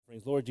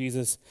offerings. Lord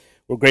Jesus,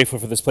 we're grateful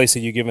for this place that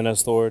you've given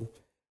us, Lord.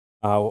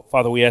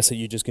 Father, we ask that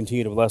you just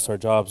continue to bless our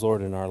jobs,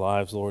 Lord, and our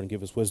lives, Lord, and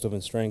give us wisdom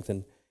and strength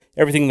and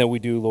everything that we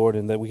do, Lord,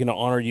 and that we can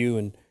honor you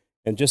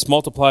and just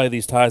multiply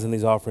these tithes and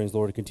these offerings,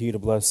 Lord, to continue to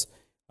bless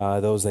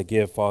those that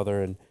give,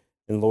 Father. And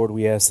Lord,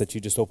 we ask that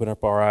you just open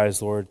up our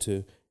eyes, Lord,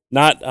 to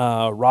not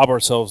rob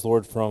ourselves,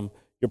 Lord, from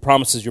your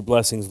promises, your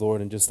blessings,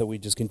 Lord, and just that we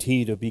just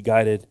continue to be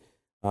guided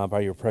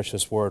by your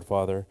precious word,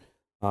 Father,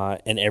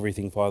 and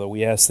everything, Father.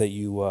 We ask that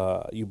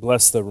you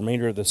bless the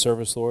remainder of the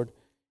service, Lord,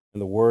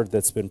 and the word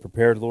that's been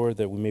prepared, Lord,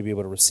 that we may be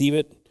able to receive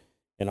it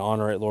and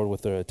honor it, Lord,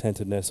 with the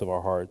attentiveness of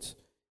our hearts.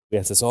 We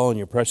ask this all in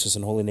your precious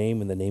and holy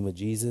name, in the name of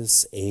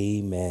Jesus.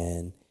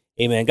 Amen.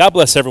 Amen. God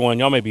bless everyone.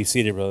 Y'all may be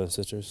seated, brothers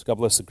and sisters. God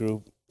bless the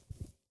group.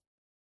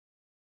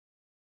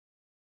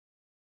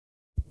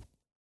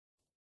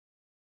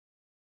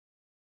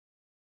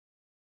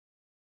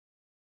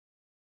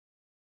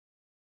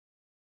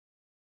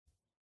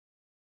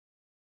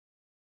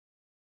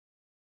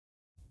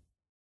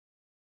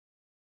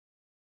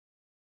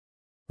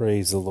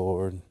 Praise the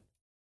Lord.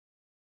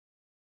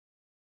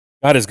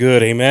 God is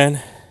good. Amen.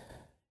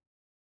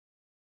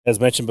 As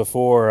mentioned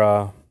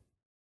before,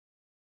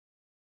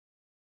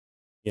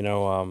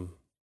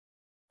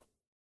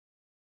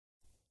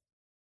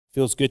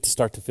 feels good to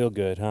start to feel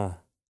good, huh?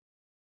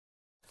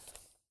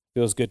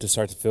 Feels good to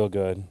start to feel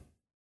good.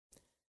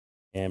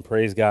 And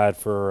praise God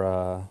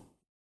for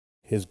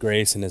his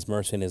grace and his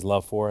mercy and his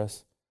love for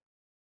us.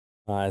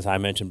 As I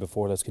mentioned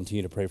before, let's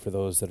continue to pray for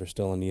those that are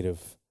still in need of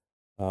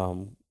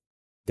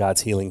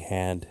God's healing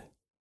hand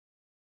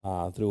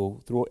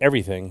through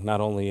everything, not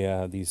only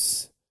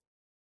these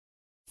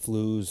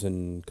flus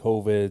and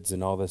COVIDs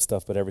and all this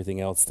stuff, but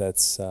everything else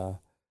that's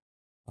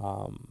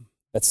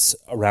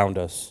around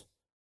us.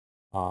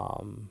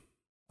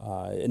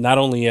 Not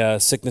only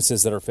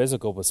sicknesses that are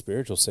physical, but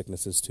spiritual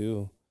sicknesses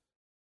too.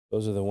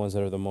 Those are the ones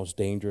that are the most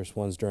dangerous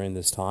ones during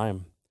this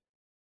time.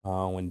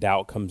 When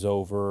doubt comes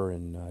over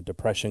and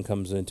depression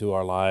comes into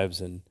our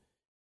lives and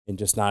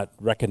just not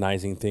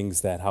recognizing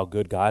things that how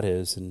good God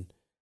is and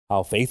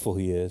how faithful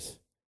he is.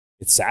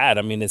 It's sad.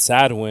 I mean, it's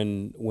sad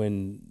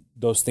when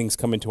those things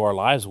come into our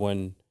lives,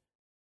 when,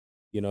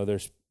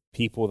 there's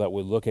people that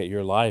would look at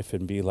your life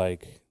and be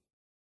like,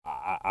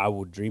 I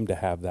would dream to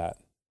have that.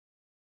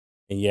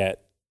 And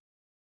yet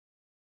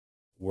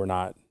we're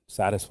not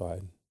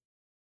satisfied.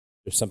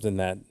 There's something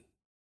that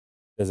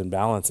doesn't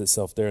balance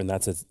itself there, and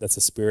that's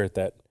a spirit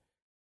that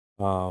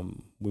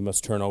we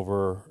must turn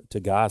over to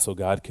God so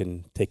God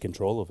can take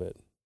control of it.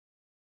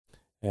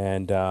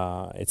 And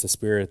it's a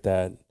spirit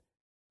that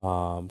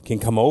can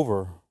come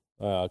over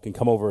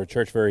a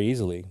church very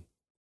easily.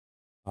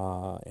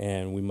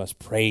 And we must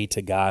pray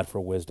to God for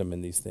wisdom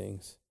in these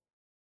things,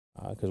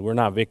 because we're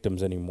not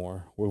victims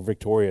anymore. We're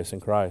victorious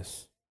in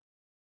Christ.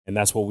 And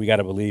that's what we got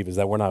to believe, is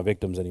that we're not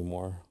victims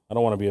anymore. I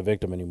don't want to be a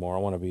victim anymore. I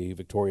want to be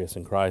victorious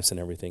in Christ and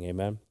everything.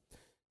 Amen.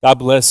 God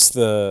bless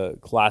the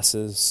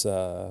classes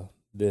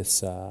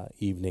this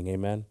evening.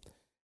 Amen.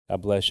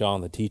 God bless y'all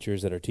and the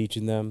teachers that are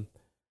teaching them,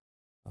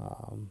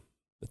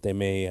 that they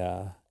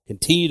may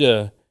continue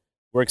to.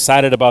 We're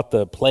excited about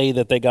the play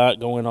that they got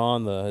going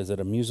on. Is it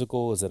a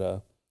musical? Is it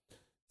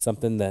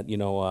something that,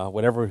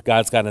 whatever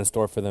God's got in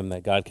store for them,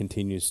 that God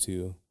continues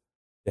to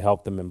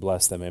help them and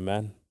bless them.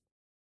 Amen.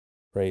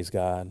 Praise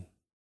God.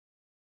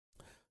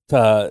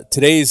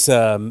 Today's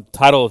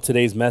title of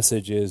today's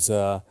message is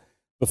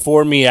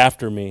Before Me,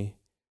 After Me.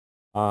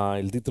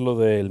 El título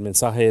del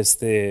mensaje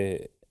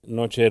esta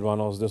noche,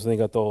 hermanos, Dios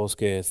bendiga a todos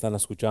que están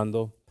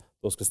escuchando,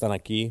 los que están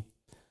aquí.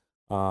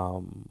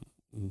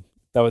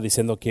 Estaba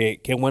diciendo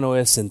que qué bueno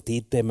es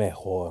sentirte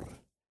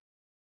mejor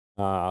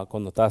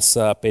cuando estás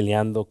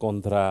peleando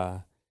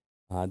contra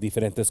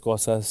diferentes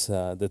cosas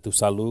de tu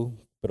salud,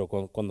 pero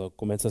cuando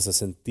comienzas a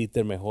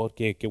sentirte mejor,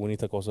 qué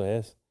bonita cosa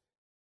es.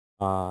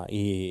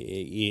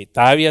 Y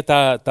todavía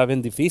está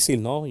bien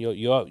difícil, ¿no?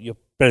 Yo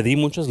perdí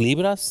muchas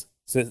libras.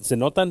 ¿Se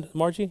notan,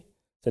 Margie?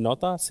 ¿Se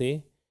nota?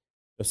 Sí,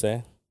 yo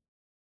sé.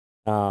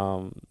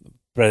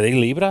 Perdí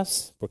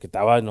libras porque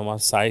estaba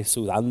nomás ahí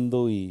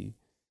sudando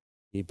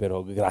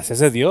pero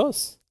gracias a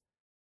Dios.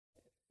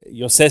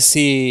 Yo sé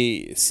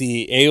si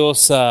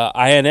ellos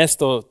hayan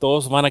esto,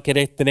 todos van a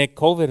querer tener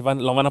COVID,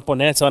 lo van a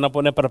poner, se van a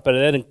poner para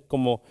perder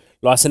como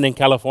lo hacen en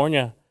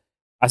California.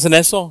 Hacen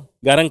eso,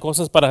 ganan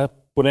cosas para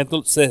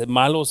ponerse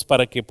malos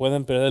para que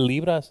puedan perder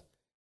libras.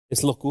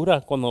 Es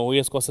locura cuando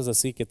oyes cosas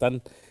así, que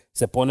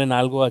se ponen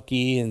algo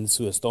aquí en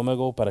su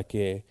estómago para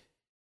que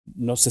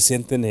no se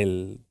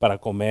sienten para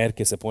comer,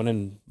 que se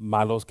ponen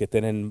malos, que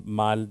tienen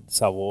mal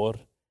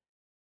sabor.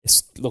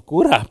 Es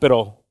locura,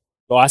 pero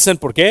lo hacen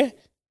 ¿por qué?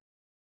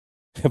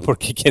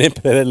 Porque quieren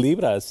perder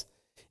libras.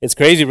 It's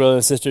crazy,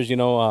 brothers and sisters.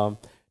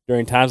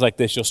 During times like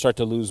this, you'll start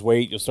to lose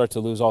weight. You'll start to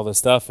lose all this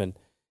stuff. And,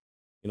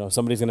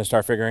 somebody's going to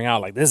start figuring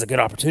out, like, this is a good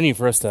opportunity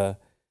for us to,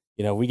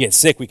 we get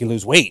sick, we can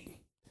lose weight.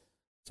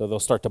 So they'll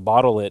start to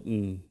bottle it,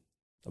 and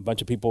a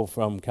bunch of people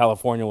from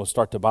California will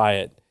start to buy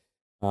it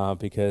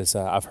because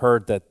I've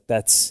heard that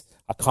that's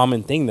a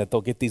common thing, that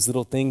they'll get these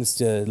little things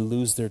to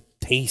lose their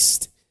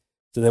taste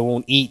so they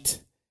won't eat.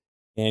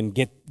 and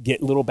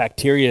get little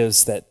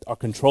bacterias that are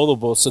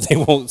controllable, so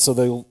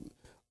they'll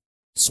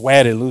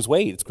sweat and lose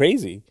weight. It's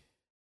crazy.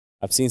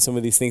 I've seen some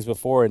of these things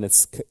before, and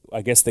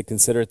I guess they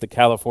consider it the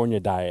California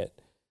diet.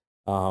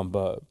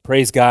 But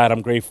praise God,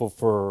 I'm grateful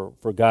for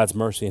God's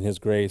mercy and His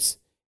grace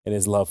and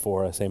His love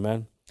for us.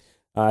 Amen.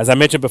 As I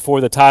mentioned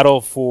before, the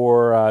title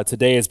for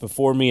today is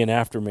Before Me and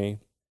After Me.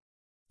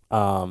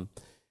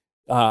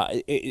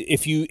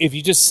 If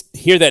you just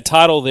hear that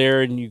title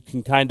there and you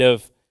can kind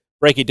of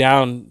break it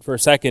down for a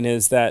second,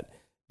 is that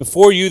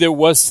before you there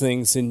was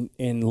things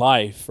in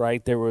life,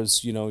 right? There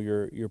was,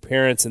 your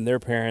parents and their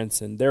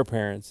parents and their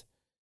parents.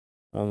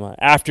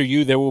 After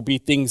you, there will be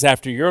things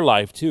after your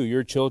life too,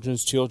 your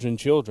children's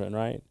children,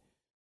 right?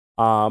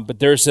 But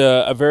there's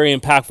a very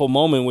impactful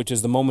moment, which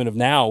is the moment of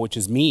now, which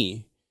is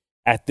me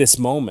at this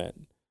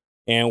moment,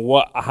 and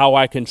how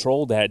I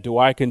control that. Do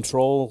I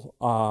control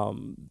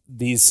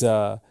this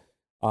tug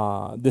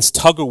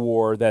of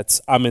war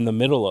I'm in the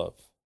middle of?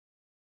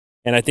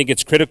 And I think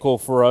it's critical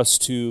for us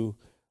to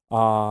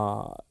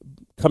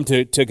come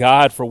to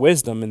God for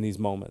wisdom in these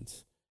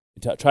moments,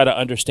 to try to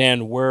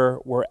understand where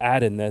we're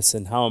at in this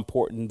and how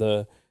important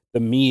the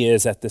me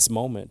is at this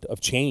moment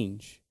of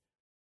change,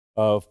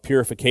 of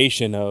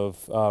purification,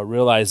 of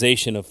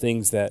realization of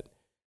things that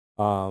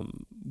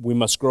we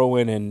must grow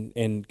in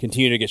and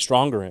continue to get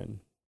stronger in.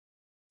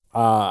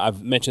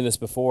 I've mentioned this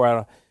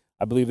before.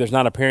 I believe there's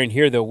not a parent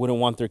here that wouldn't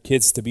want their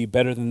kids to be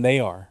better than they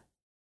are.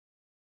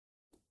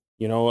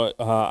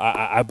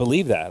 I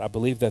believe that. I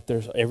believe that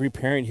every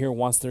parent here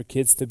wants their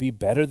kids to be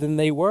better than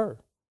they were.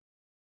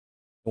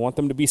 They want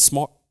them to be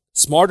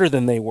smarter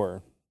than they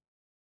were,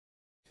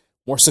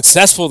 more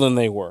successful than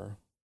they were.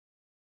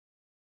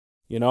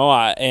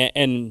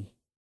 And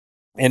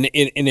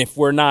if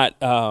we're not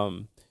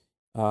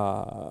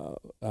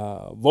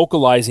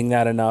vocalizing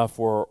that enough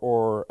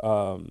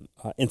or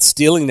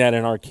instilling that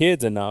in our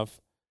kids enough,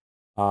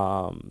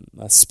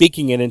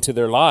 speaking it into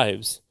their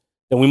lives,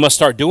 then we must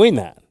start doing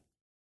that.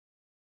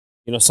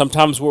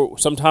 Sometimes we're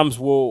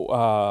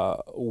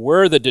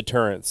the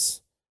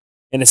deterrents,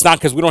 and it's not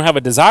because we don't have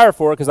a desire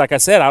for it. Because, like I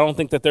said, I don't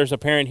think that there's a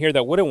parent here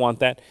that wouldn't want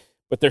that,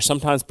 but there's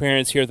sometimes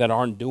parents here that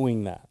aren't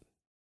doing that,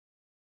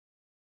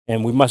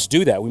 and we must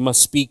do that. We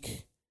must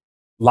speak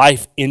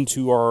life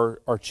into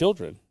our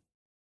children,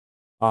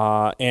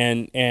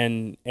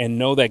 and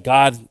know that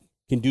God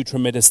can do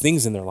tremendous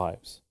things in their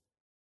lives.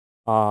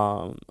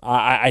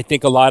 I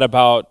think a lot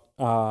about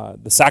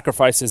the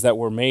sacrifices that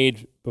were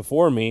made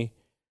before me.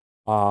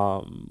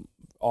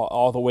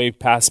 All the way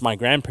past my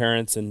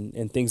grandparents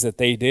and things that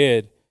they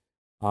did,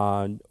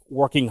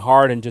 working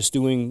hard and just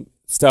doing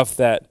stuff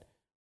that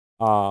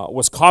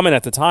was common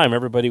at the time.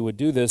 Everybody would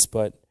do this,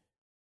 but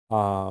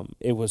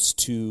it was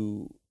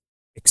to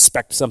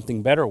expect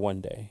something better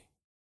one day.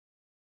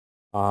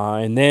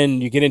 And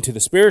then you get into the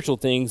spiritual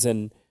things,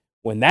 and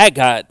when that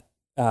got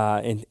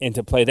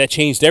into play, that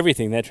changed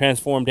everything. That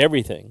transformed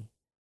everything.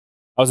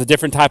 That was a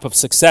different type of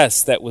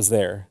success that was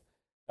there.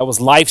 That was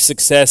life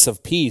success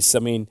of peace. I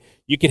mean,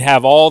 you could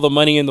have all the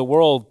money in the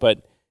world,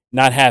 but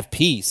not have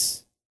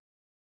peace.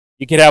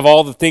 You could have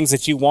all the things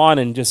that you want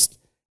and just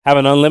have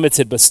an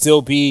unlimited, but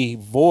still be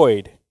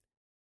void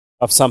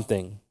of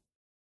something.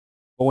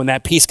 But when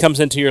that peace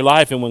comes into your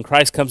life and when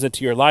Christ comes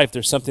into your life,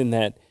 there's something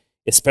that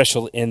is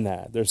special in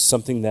that. There's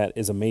something that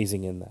is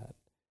amazing in that.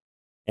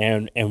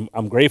 And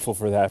I'm grateful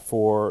for that,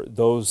 for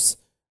those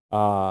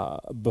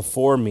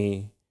before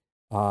me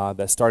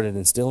that started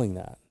instilling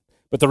that.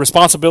 But the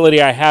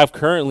responsibility I have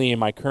currently in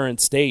my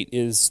current state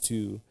is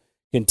to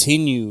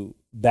continue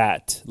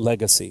that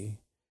legacy,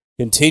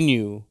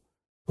 continue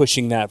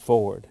pushing that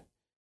forward.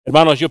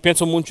 Hermanos, yo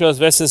pienso muchas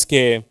veces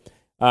que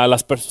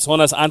las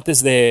personas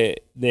antes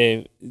de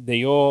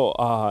yo,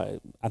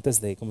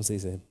 ¿cómo se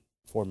dice?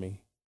 For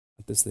me.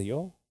 Antes de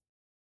yo.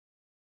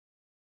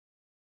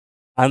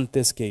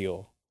 Antes que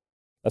yo.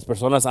 Las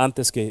personas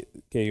antes que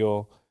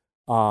yo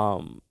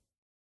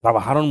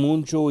trabajaron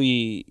mucho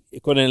y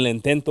con el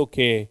intento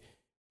que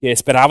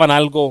esperaban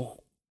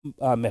algo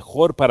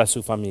mejor para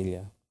su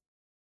familia.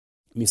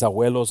 Mis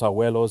abuelos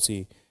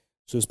y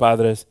sus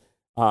padres,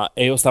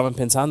 ellos estaban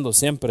pensando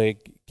siempre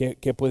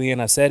qué podían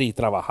hacer y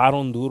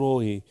trabajaron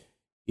duro y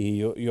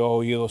yo he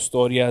oído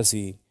historias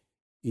y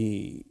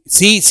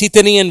sí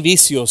tenían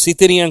vicios, sí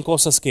tenían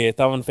cosas que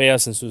estaban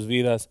feas en sus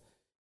vidas,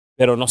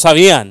 pero no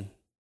sabían,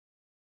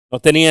 no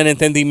tenían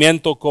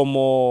entendimiento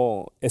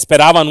como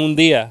esperaban un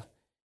día.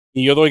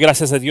 Y yo doy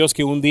gracias a Dios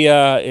que un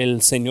día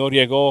el Señor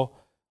llegó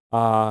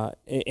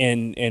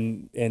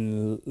en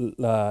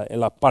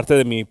la parte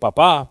de mi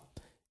papá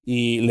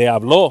y le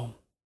habló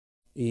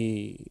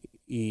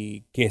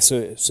y que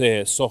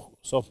se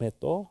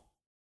sometió, how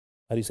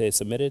do you say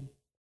submitted?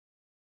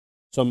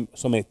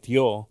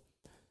 Sometió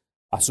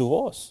a su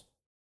voz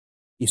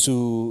y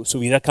su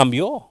vida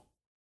cambió.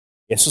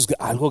 Eso es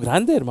algo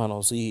grande,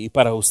 hermanos, y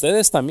para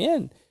ustedes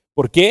también.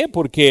 ¿Por qué?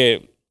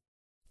 Porque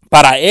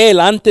para él,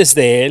 antes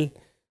de él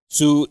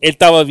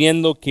estaba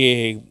viendo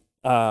que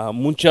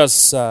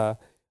muchas, how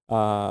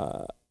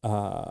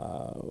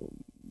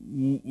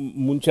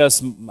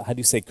do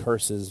you say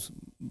curses?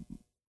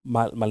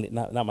 not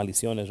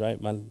maldiciones, right?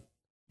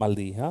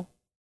 Maldición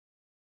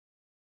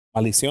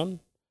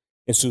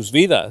en sus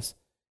vidas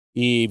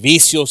y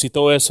vicios y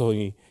todo eso.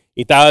 Y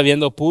estaba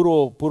viendo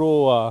puro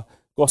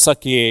cosa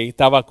que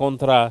estaba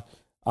contra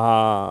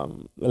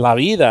la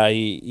vida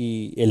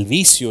y el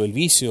vicio,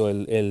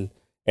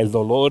 el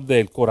dolor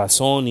del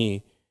corazón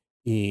y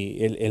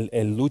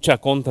el lucha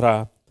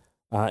contra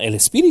el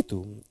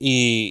espíritu.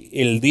 Y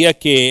el día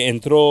que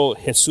entró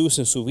Jesús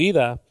en su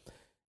vida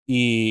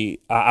y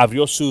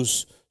abrió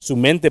su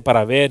mente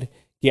para ver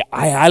que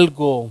hay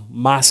algo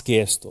más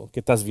que esto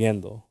que estás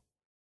viendo.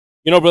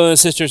 You know,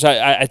 brothers and sisters,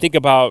 I think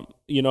about,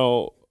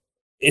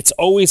 it's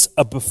always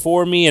a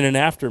before me and an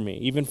after me.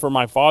 Even for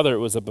my father, it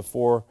was a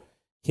before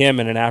him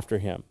and an after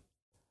him.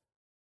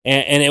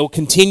 And it will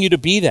continue to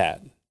be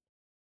that.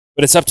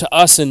 But it's up to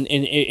us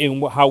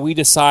in how we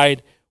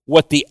decide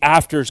what the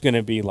after is going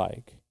to be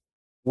like.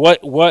 What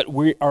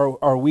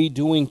are we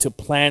doing to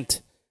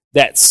plant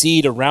that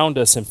seed around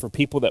us and for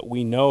people that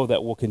we know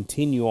that will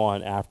continue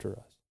on after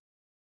us?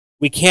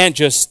 We can't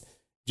just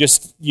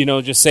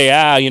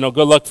say,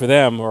 good luck for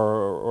them,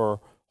 or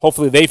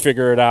hopefully they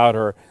figure it out,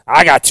 or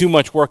I got too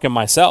much work in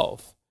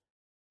myself.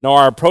 No,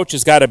 our approach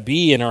has got to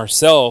be in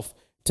ourselves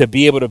to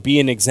be able to be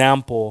an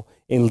example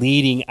in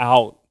leading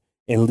out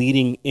and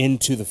leading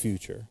into the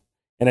future.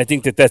 And I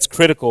think that that's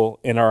critical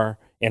in our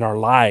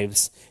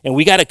lives. And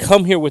we got to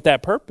come here with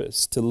that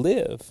purpose, to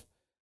live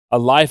a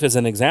life as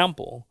an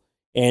example.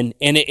 And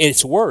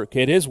it's work.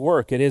 It is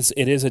work. It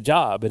is a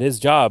job. It is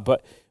job.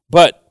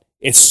 But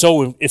it's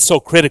so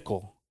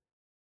critical.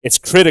 It's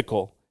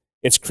critical.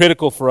 It's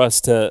critical for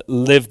us to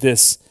live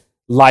this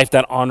life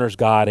that honors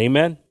God.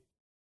 Amen.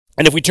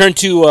 And if we turn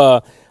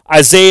to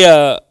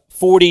Isaiah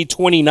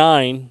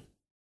 40:29,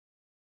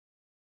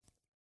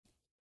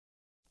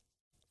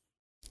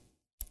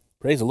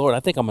 praise the Lord. I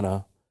think I'm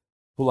gonna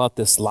pull out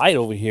this light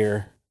over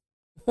here.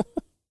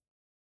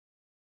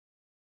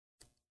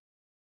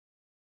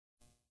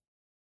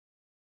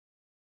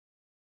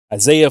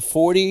 Isaiah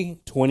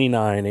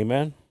 40:29.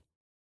 Amen.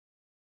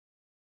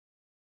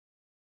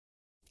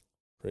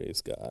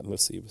 Praise God.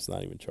 Let's see if it's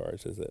not even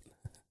charged, is it?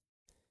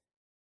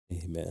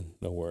 Amen.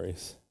 No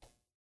worries.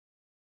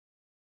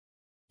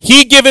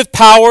 He giveth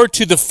power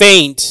to the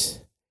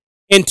faint,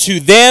 and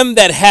to them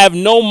that have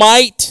no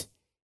might,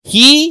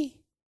 he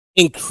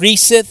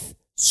increaseth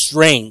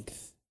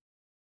strength.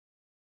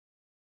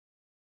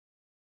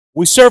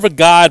 We serve a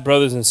God,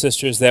 brothers and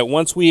sisters, that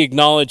once we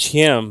acknowledge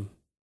him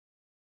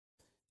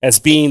as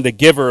being the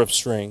giver of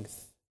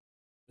strength,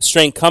 the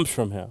strength comes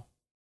from him.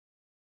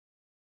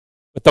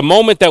 But the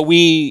moment that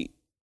we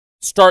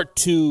start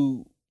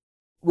to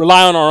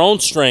rely on our own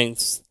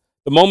strengths,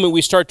 the moment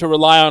we start to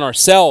rely on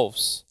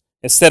ourselves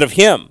instead of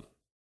him,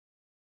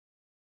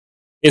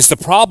 is the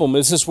problem.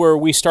 This is where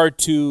we start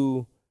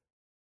to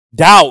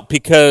doubt,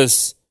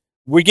 because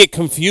we get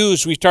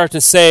confused. We start to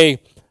say,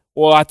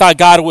 well, I thought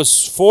God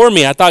was for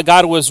me. I thought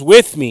God was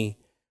with me.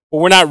 But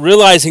we're not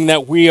realizing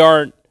that we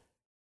aren't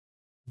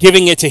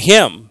giving it to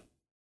him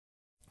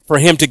for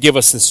him to give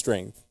us the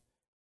strength.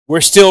 We're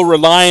still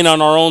relying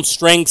on our own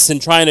strengths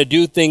and trying to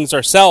do things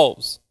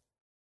ourselves.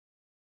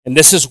 And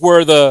this is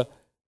where the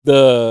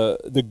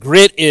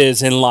grit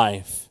is in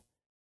life,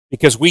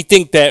 because we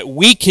think that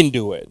we can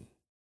do it.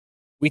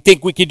 We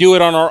think we can do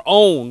it on our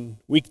own.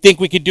 We think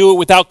we could do it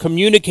without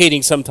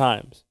communicating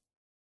sometimes.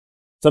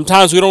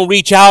 Sometimes we don't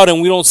reach out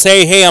and we don't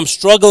say, hey, I'm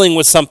struggling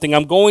with something.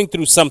 I'm going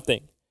through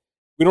something.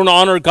 We don't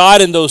honor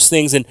God in those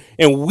things, and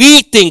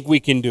we think we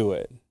can do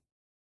it.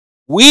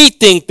 We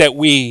think that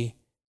we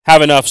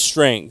have enough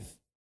strength.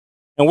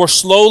 And we're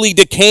slowly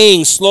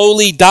decaying,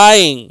 slowly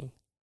dying.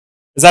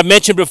 As I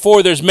mentioned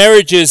before, there's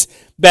marriages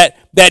that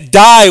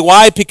die.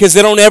 Why? Because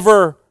they don't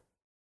ever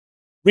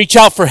reach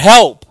out for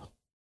help.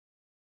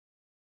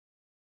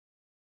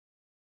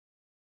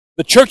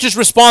 The church's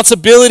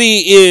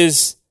responsibility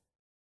is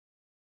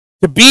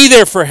to be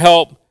there for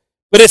help,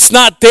 but it's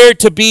not there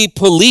to be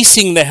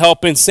policing the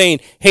help and saying,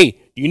 hey,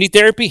 do you need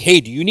therapy?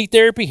 Hey, do you need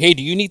therapy? Hey,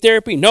 do you need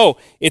therapy? No,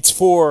 it's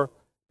for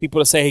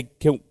people to say,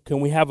 hey, can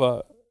we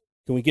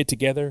get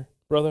together,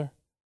 brother?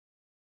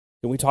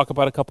 Can we talk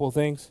about a couple of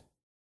things?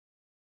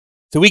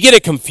 So we get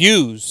it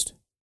confused.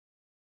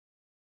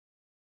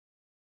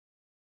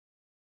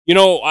 You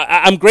know,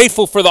 I'm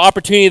grateful for the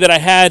opportunity that I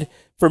had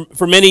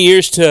for many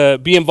years to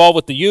be involved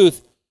with the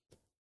youth.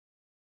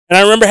 And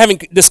I remember having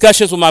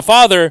discussions with my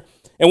father,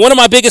 and one of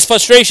my biggest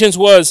frustrations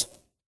was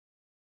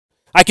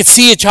I could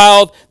see a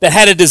child that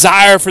had a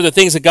desire for the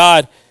things of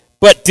God,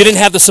 but didn't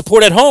have the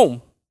support at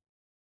home.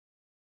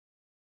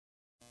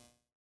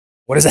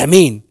 What does that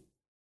mean?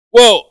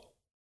 Well,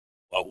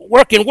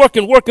 working with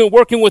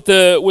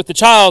the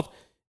child,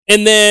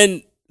 and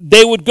then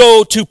they would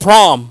go to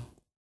prom.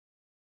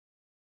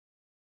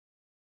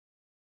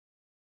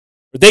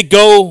 Or they'd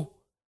go,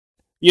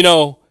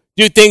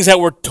 do things that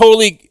were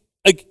totally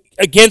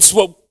against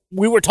what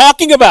we were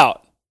talking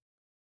about.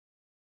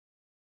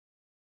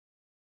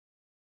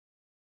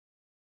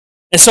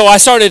 And so I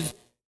started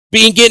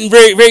getting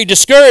very, very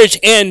discouraged.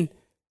 And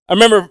I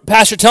remember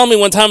Pastor telling me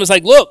one time, it's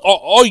like, look,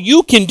 all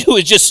you can do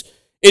is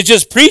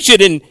just preach it.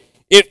 And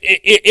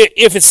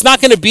if it's not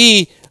going to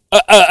be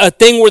a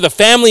thing where the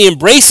family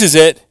embraces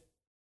it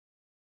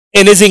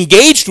and is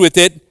engaged with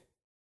it,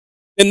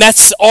 then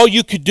that's all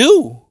you could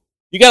do.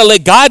 You got to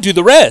let God do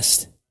the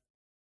rest.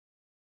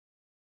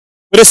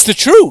 But it's the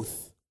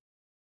truth.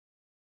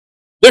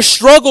 There's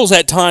struggles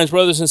at times,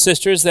 brothers and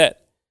sisters,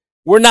 that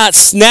we're not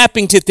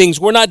snapping to things.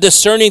 We're not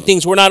discerning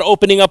things. We're not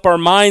opening up our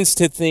minds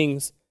to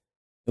things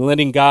and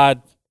letting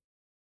God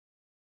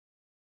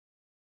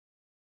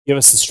give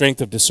us the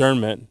strength of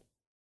discernment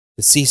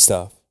to see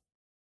stuff.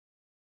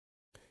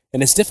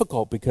 And it's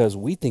difficult because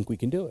we think we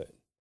can do it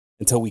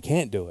until we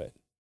can't do it,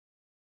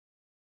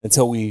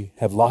 until we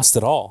have lost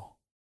it all.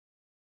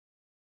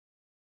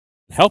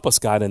 Help us,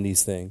 God, in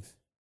these things.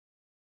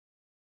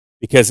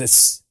 Because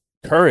it's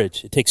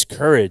courage. It takes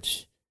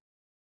courage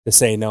to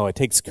say no. It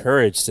takes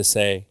courage to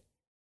say,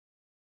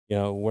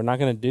 we're not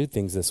going to do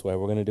things this way.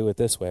 We're going to do it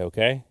this way,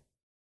 okay?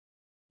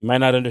 You might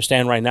not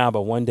understand right now,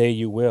 but one day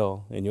you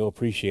will, and you'll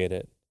appreciate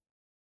it.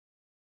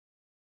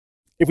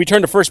 If we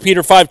turn to 1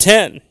 Peter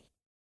 5:10,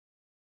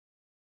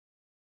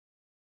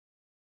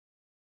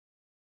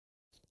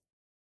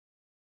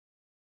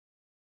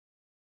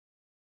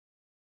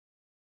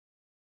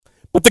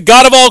 but the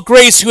God of all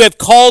grace, who hath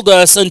called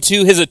us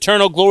unto his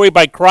eternal glory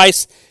by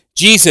Christ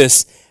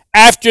Jesus,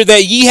 after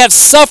that ye have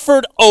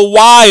suffered a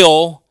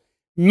while,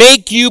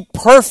 make you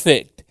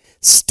perfect,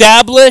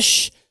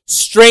 establish,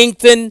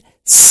 strengthen,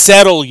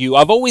 settle you.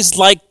 I've always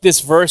liked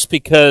this verse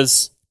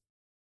because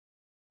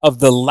of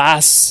the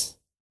last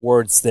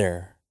words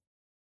there.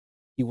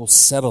 He will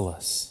settle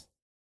us.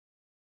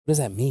 What does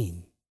that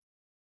mean?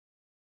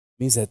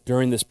 It means that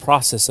during this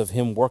process of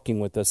him working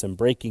with us and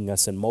breaking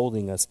us and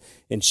molding us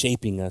and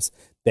shaping us,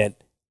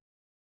 that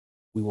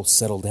we will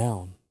settle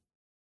down.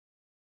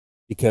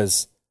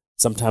 Because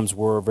sometimes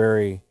we're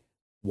very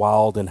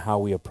wild in how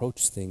we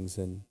approach things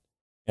and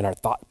our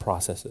thought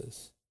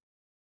processes.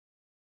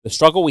 The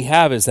struggle we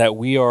have is that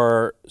we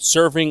are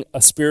serving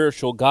a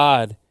spiritual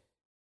God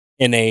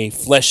in a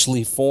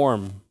fleshly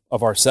form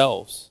of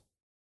ourselves,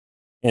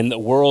 in the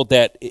world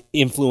that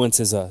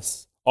influences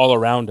us all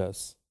around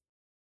us,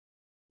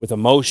 with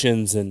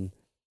emotions and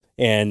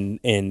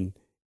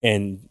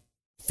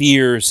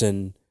fears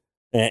and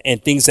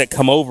things that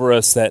come over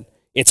us, that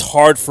it's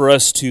hard for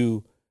us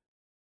to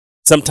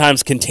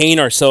sometimes contain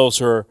ourselves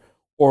or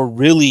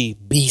really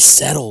be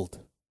settled.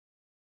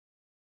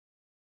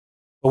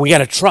 But we got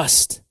to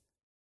trust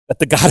that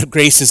the God of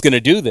grace is going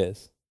to do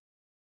this.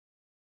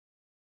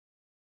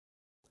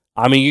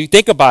 I mean, you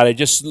think about it.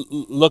 Just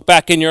look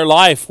back in your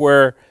life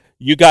where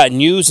you got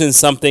news in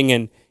something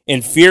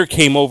and fear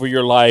came over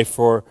your life,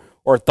 or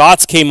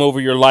thoughts came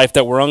over your life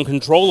that were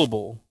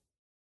uncontrollable.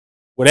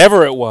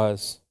 Whatever it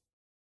was.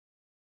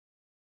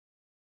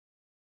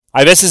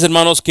 Hay veces,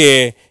 hermanos,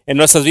 que en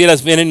nuestras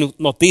vidas vienen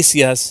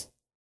noticias,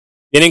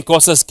 vienen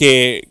cosas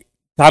que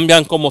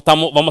cambian cómo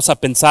vamos a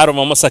pensar o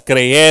vamos a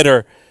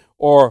creer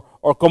o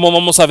cómo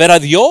vamos a ver a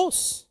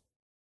Dios.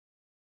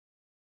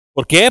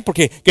 ¿Por qué?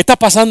 Porque, ¿qué está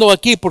pasando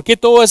aquí? ¿Por qué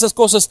todas esas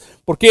cosas?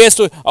 ¿Por qué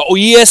esto?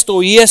 Oí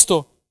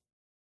esto.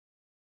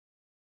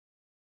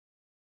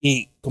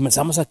 Y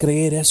comenzamos a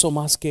creer eso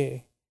más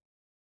que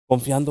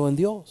confiando en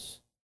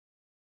Dios.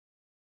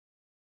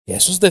 Y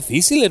eso es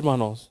difícil,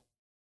 hermanos.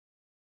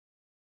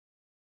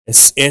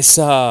 Es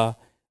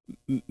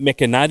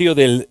maquinario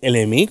del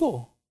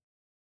enemigo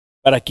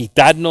para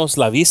quitarnos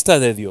la vista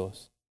de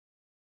Dios.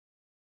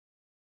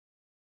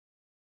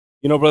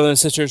 You know, brothers and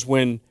sisters,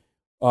 when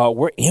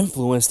we're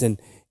influenced and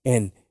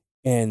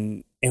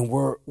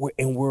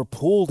we're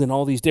pulled in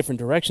all these different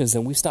directions,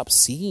 and we stop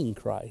seeing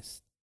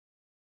Christ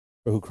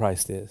for who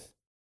Christ is,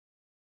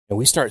 and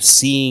we start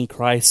seeing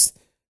Christ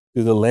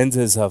through the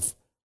lenses of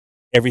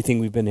everything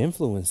we've been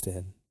influenced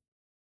in.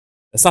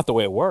 That's not the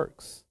way it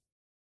works.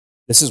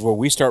 This is where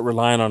we start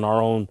relying on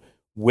our own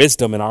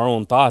wisdom and our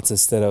own thoughts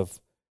instead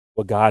of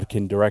what God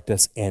can direct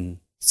us and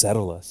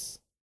settle us.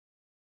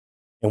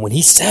 And when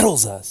he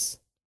settles us,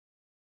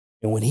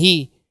 and when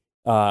he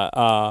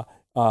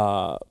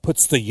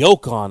puts the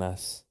yoke on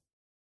us,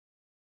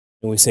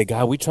 and we say,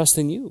 God, we trust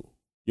in you.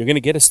 You're going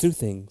to get us through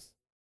things.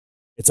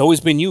 It's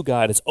always been you,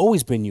 God. It's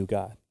always been you,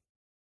 God.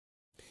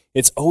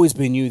 It's always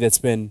been you that's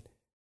been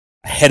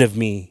ahead of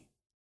me,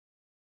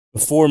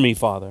 before me,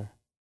 Father.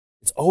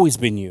 It's always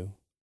been you.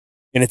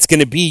 And it's going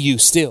to be you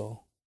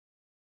still.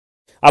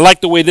 I like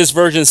the way this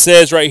version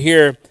says right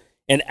here,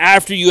 and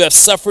after you have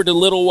suffered a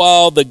little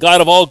while, the God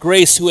of all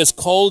grace, who has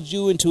called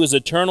you into his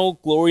eternal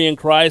glory in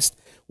Christ,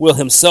 will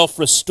himself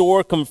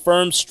restore,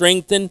 confirm,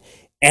 strengthen,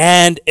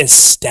 and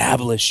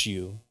establish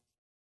you.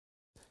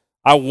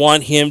 I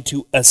want him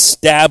to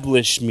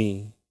establish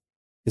me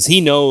because he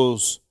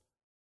knows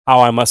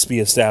how I must be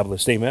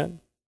established.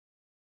 Amen.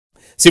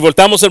 Si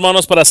voltamos,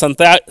 hermanos, para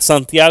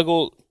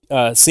Santiago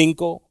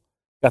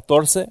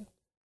 5:14.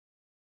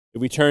 If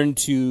we turn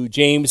to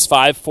James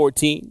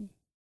 5:14.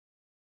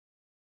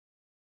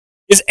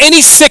 Is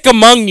any sick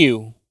among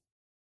you?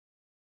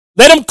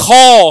 Let him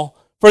call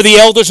for the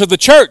elders of the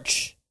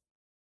church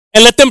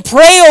and let them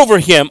pray over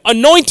him,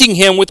 anointing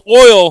him with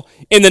oil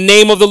in the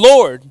name of the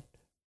Lord.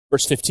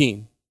 Verse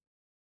 15.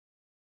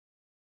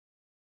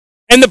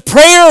 And the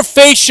prayer of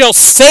faith shall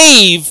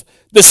save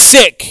the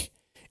sick,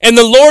 and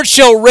the Lord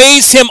shall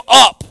raise him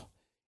up.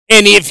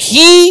 And if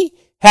he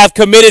have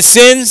committed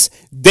sins,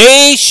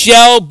 they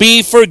shall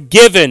be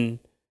forgiven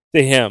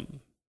to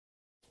him.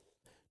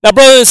 Now,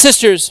 brothers and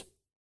sisters,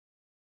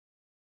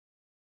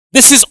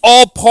 this is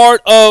all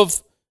part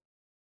of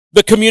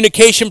the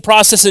communication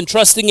process and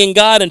trusting in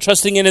God and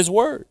trusting in his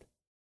word.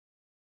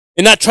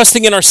 And not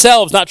trusting in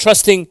ourselves, not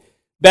trusting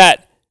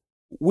that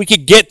we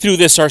could get through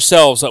this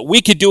ourselves, that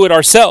we could do it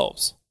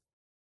ourselves.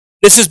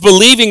 This is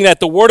believing that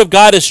the word of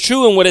God is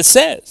true in what it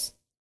says.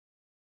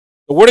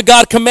 The word of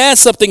God commands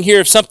something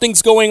here. If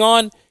something's going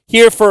on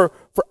here for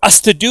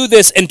us to do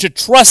this and to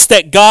trust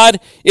that God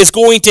is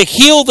going to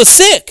heal the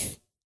sick.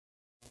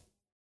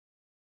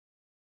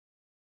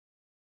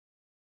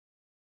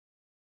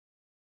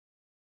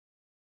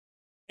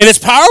 And it's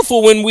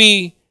powerful when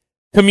we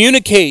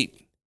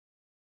communicate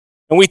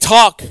and we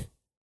talk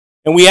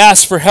and we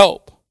ask for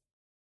help.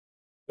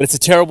 But it's a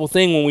terrible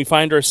thing when we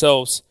find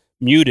ourselves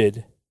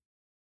muted.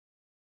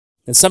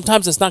 And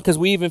sometimes it's not because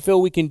we even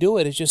feel we can do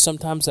it. It's just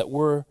sometimes that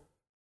we're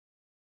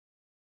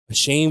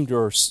ashamed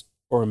or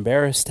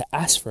embarrassed to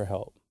ask for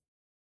help.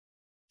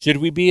 Should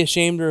we be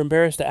ashamed or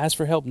embarrassed to ask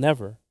for help?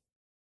 Never.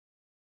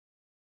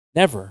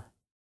 Never.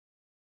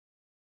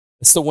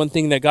 That's the one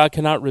thing that God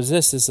cannot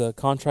resist is a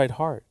contrite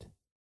heart.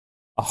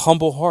 A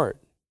humble heart.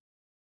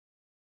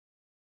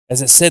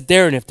 As it said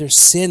there, and if there's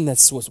sin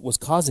that was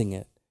causing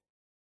it,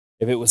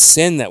 if it was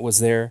sin that was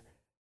there,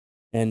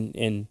 and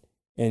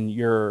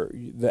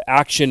the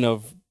action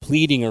of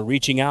pleading or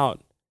reaching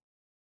out,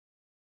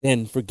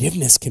 then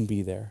forgiveness can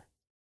be there.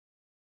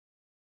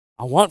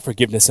 I want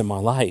forgiveness in my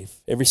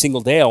life. Every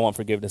single day I want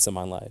forgiveness in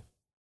my life.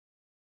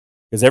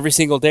 Because every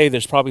single day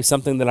there's probably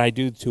something that I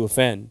do to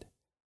offend,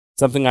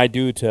 something I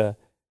do to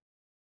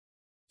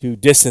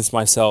distance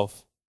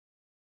myself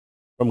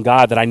from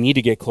God that I need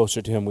to get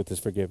closer to him with his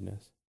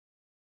forgiveness.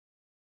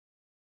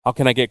 How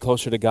can I get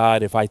closer to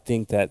God if I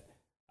think that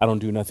I don't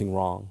do nothing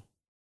wrong?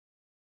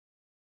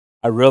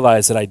 I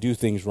realize that I do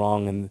things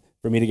wrong, and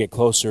for me to get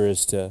closer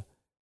is to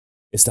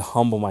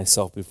humble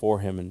myself before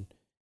him and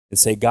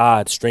say,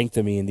 God,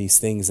 strengthen me in these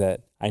things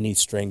that I need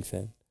strength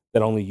in,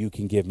 that only you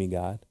can give me,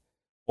 God.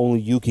 Only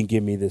you can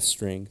give me this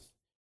strength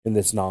and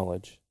this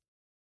knowledge.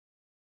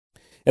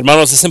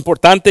 Hermanos, es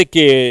importante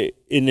que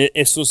en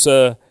estos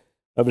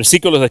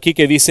versículos aquí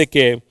que dice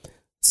que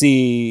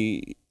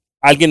si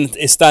alguien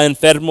está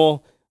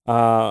enfermo,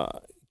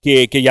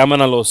 que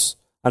llaman a los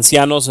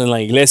ancianos en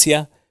la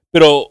iglesia,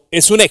 pero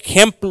es un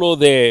ejemplo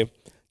de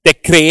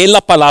creer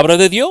la palabra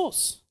de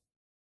Dios.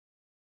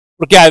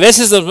 Porque a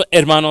veces,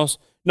 hermanos,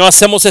 no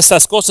hacemos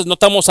estas cosas, no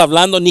estamos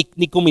hablando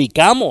ni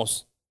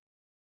comunicamos.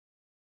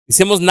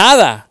 Hicimos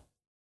nada.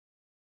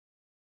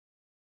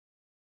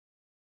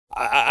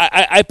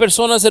 Hay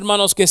personas,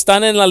 hermanos, que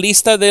están en la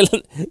lista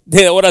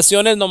de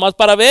oraciones nomás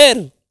para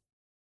ver.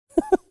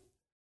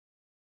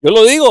 Yo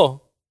lo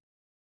digo.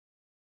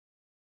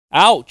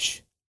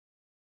 Ouch.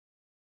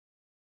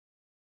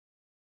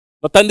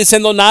 No están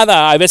diciendo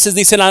nada. A veces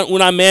dicen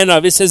un amén, a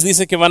veces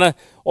dicen que van a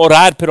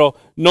orar, pero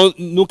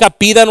nunca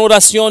pidan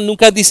oración,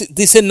 nunca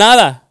dicen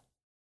nada.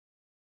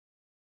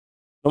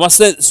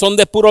 Nomás son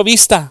de puro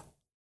vista.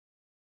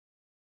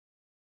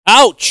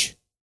 Ouch.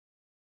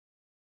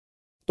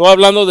 Estoy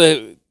hablando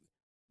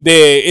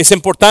es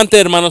importante,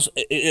 hermanos,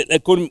 la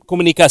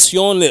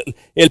comunicación,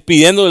 el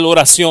pidiendo de la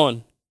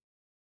oración.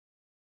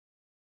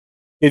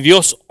 Que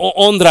Dios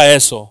honra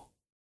eso.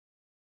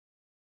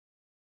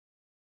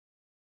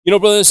 You know,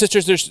 brothers and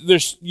sisters,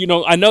 there's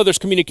I know there's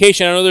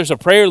communication, I know there's a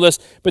prayer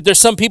list, but there's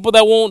some people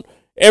that won't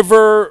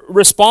ever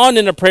respond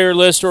in a prayer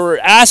list or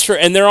ask for,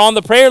 and they're on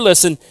the prayer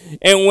list. And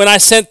when I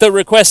sent the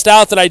request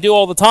out that I do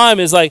all the time,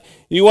 is like,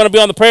 you want to be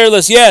on the prayer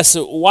list? Yes.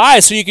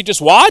 Why? So you could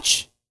just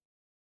watch?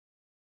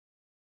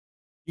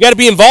 You got to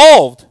be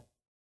involved.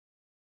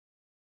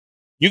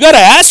 You got to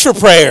ask for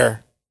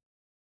prayer.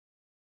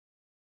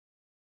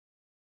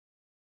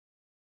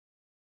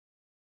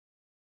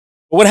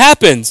 But what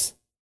happens?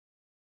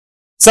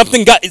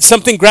 Something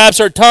grabs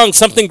our tongue,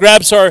 something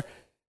grabs and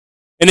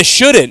it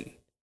shouldn't.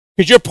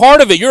 Because you're part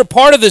of it. You're a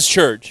part of this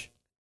church.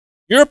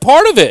 You're a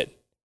part of it.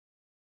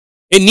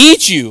 It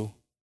needs you.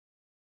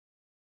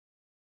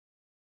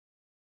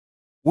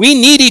 We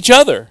need each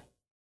other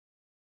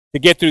to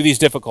get through these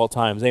difficult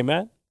times.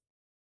 Amen?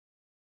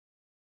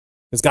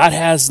 Because God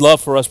has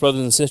love for us,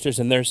 brothers and sisters,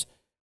 and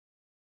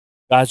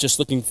God's just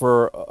looking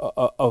for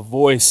a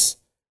voice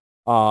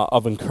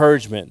of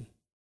encouragement,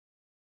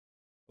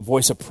 a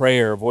voice of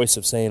prayer, a voice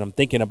of saying, I'm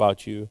thinking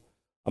about you.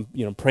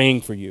 I'm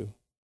praying for you.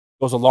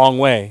 It goes a long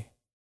way.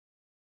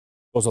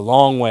 It goes a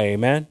long way,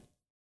 amen?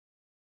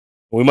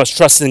 We must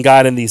trust in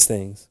God in these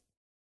things.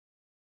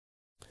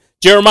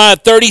 Jeremiah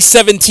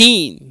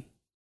 30:17.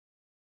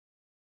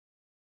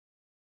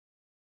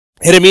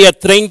 Jeremías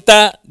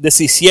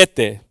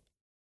 30:17.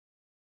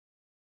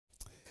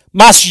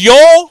 Mas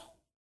yo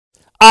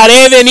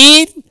haré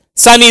venir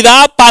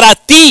sanidad para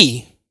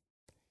ti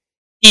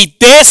y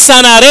te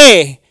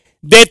sanaré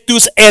de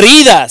tus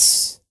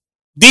heridas,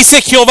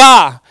 dice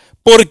Jehová,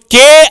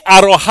 porque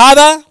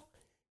arrojada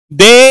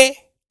de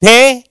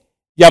te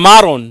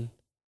llamaron,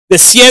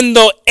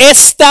 diciendo,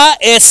 esta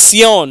es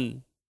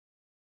Sión,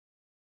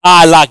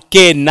 a la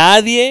que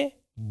nadie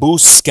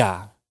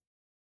busca.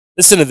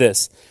 Listen to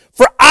this.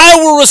 For I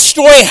will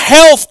restore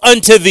health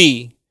unto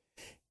thee,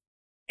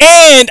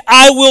 and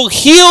I will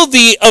heal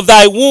thee of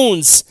thy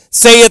wounds,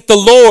 saith the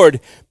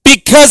Lord,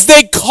 because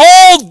they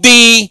called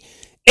thee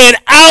an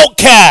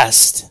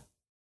outcast,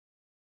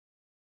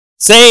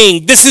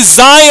 saying, this is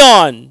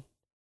Zion,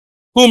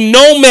 whom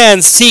no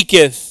man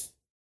seeketh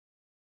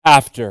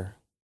after.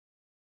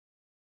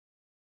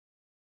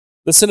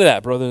 Listen to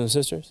that, brothers and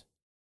sisters.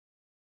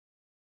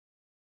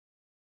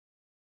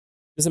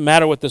 It doesn't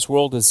matter what this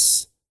world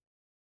has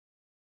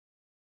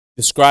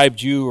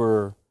described you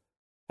or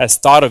has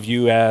thought of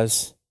you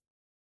as.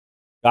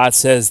 God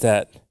says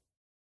that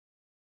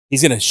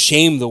He's going to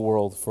shame the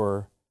world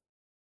for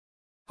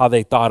how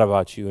they thought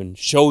about you and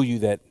show you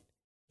that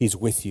He's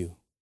with you.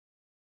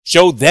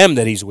 Show them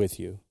that He's with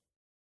you.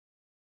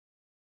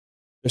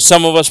 There's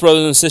some of us,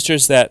 brothers and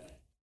sisters, that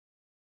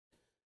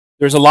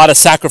there's a lot of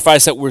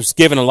sacrifice that was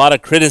given, a lot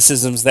of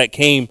criticisms that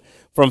came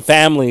from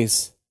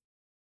families,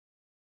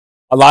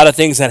 a lot of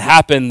things that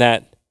happened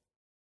that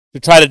to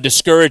try to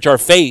discourage our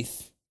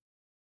faith.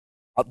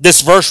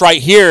 This verse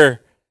right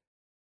here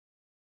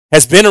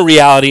has been a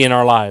reality in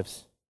our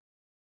lives.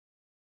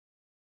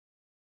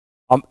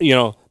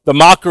 The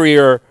mockery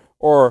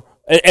or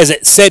as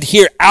it said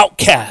here,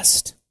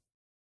 outcast.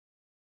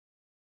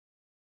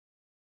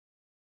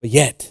 But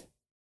yet,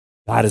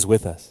 God is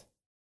with us.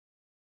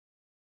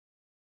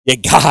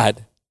 Yet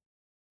God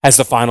has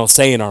the final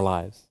say in our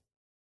lives.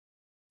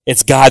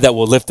 It's God that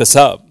will lift us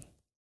up.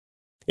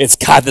 It's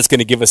God that's going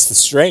to give us the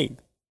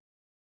strength.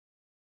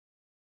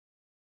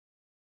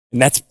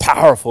 And that's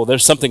powerful.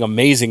 There's something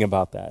amazing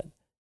about that.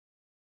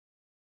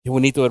 Qué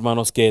bonito,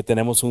 hermanos, que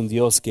tenemos un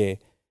Dios que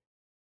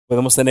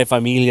podemos tener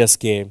familias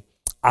que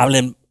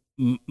hablen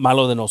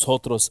malo de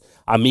nosotros,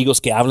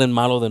 amigos que hablen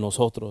malo de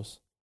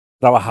nosotros,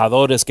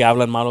 trabajadores que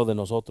hablan malo de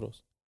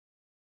nosotros.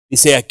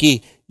 Dice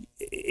aquí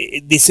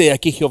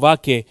Jehová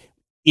que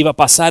iba a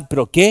pasar,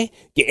 pero ¿qué?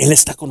 Que Él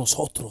está con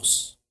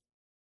nosotros.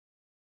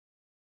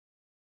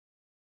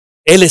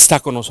 Él está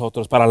con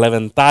nosotros para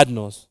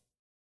levantarnos,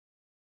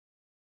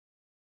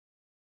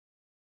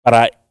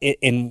 para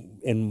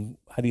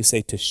how do you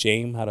say to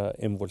shame? How to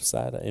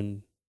enversar? How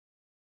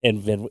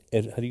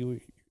do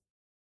you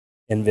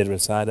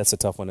enversar? That's a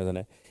tough one, isn't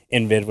it?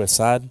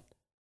 Enversar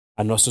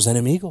a nuestros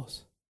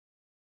enemigos.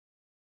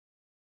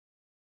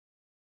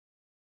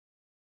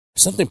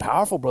 Something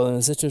powerful, brothers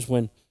and sisters,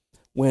 when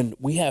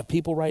we have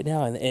people right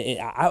now, and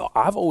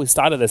I've always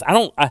thought of this.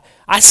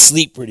 I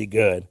sleep pretty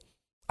good.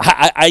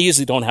 I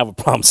usually don't have a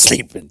problem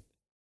sleeping.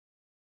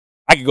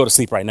 I could go to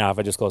sleep right now if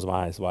I just close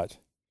my eyes. Watch.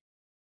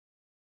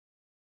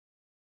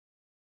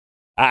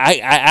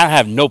 I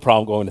have no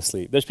problem going to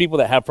sleep. There's people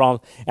that have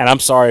problems, and I'm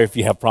sorry if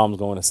you have problems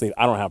going to sleep.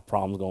 I don't have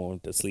problems going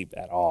to sleep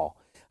at all.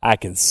 I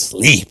can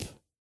sleep.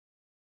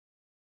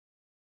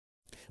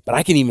 But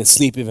I can even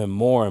sleep even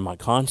more in my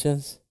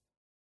conscience.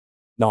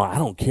 No, I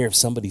don't care if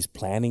somebody's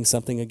planning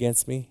something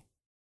against me,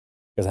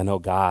 because I know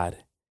God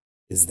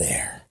is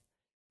there,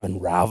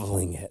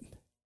 unraveling it.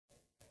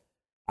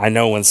 I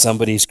know when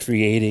somebody's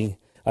creating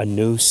a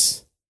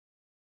noose,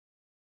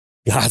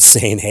 God's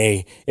saying,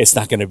 hey, it's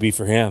not going to be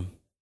for him.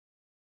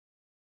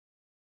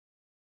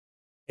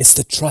 It's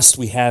the trust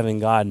we have in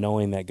God,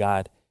 knowing that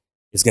God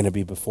is going to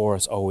be before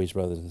us always,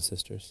 brothers and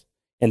sisters.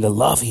 And the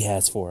love he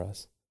has for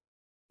us.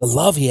 The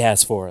love he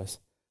has for us.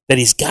 That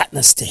he's gotten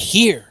us to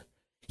hear.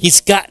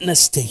 He's gotten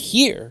us to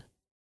hear.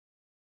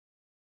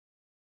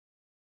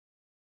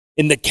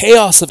 In the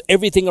chaos of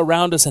everything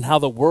around us and how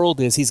the world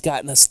is, he's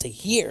gotten us to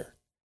hear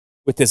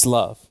with his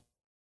love.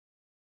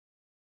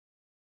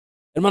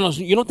 Hermanos,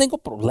 yo no tengo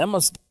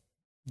problemas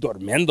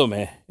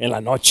durmiéndome en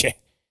la noche.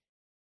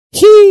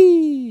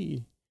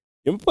 ¡Hii!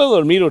 Yo me puedo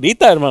dormir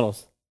ahorita,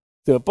 hermanos.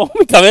 Si me pongo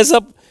mi cabeza,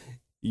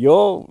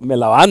 yo me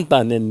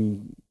levantan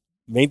en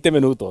 20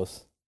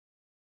 minutos.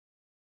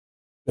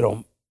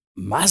 Pero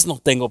más no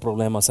tengo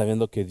problemas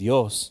sabiendo que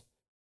Dios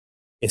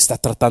está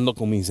tratando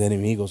con mis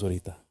enemigos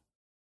ahorita.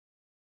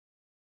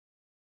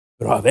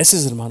 Pero a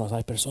veces, hermanos,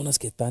 hay personas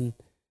que están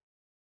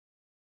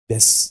how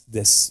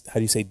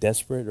do you say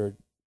desperate or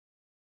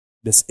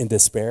in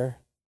despair,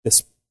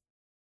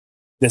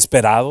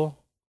 desesperado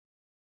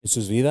en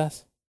sus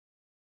vidas.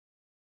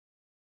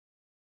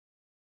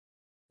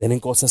 Tienen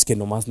cosas que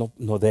nomás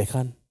no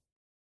dejan.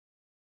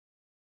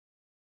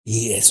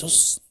 Y eso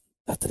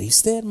está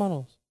triste,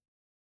 hermanos.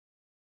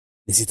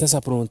 Necesitas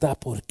preguntar,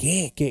 ¿por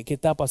qué? ¿Qué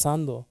está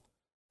pasando?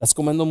 ¿Estás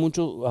comiendo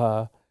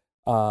mucho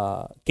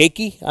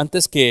cakey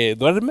antes que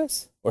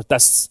duermes? ¿O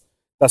estás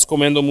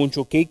comiendo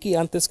mucho cakey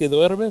antes que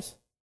duermes?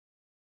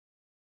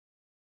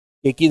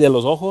 ¿Cakey de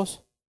los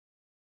ojos?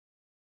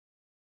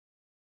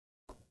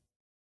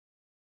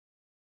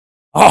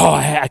 Oh,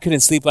 I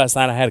couldn't sleep last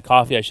night. I had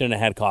coffee. I shouldn't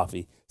have had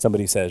coffee.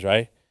 somebody says,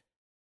 right?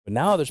 But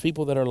now there's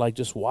people that are like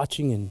just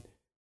watching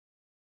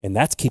and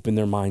that's keeping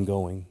their mind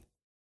going.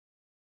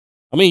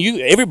 I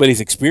mean, everybody's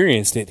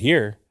experienced it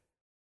here.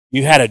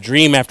 You had a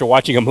dream after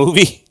watching a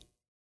movie,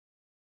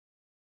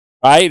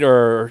 right?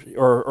 Or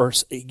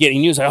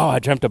getting news like, oh, I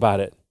dreamt about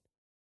it.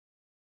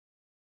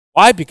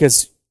 Why?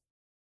 Because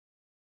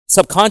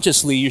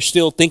subconsciously you're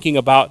still thinking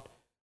about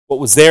what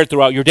was there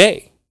throughout your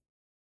day.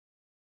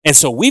 And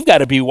so we've got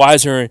to be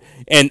wiser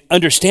and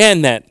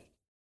understand that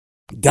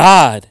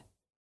God's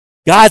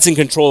in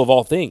control of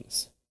all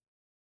things.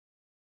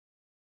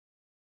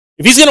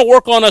 If he's going to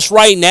work on us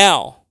right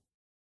now,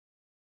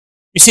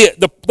 you see,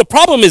 the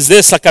problem is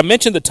this, like I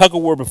mentioned the tug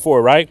of war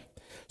before, right?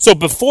 So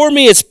before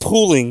me is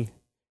pulling,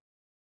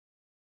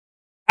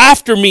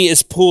 after me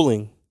is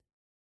pulling.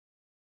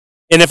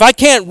 And if I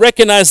can't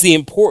recognize the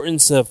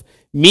importance of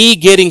me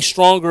getting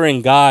stronger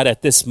in God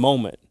at this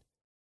moment,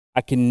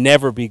 I can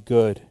never be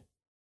good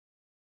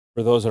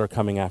for those that are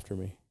coming after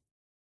me.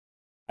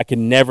 I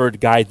can never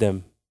guide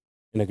them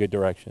in a good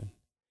direction.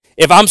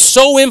 If I'm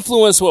so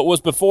influenced what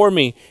was before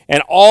me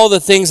and all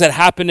the things that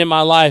happened in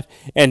my life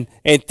and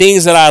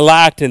things that I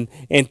lacked and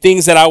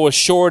things that I was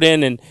short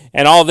in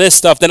and all this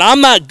stuff, then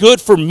I'm not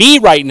good for me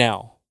right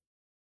now.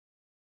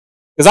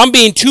 Because I'm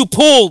being too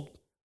pulled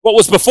what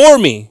was before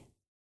me.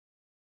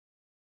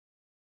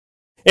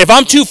 If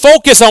I'm too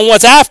focused on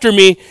what's after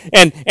me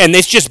and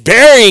it's just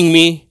burying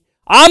me,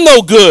 I'm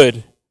no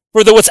good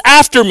for what's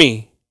after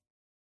me.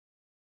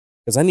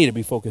 Because I need to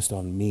be focused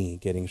on me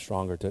getting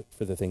stronger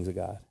for the things of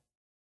God.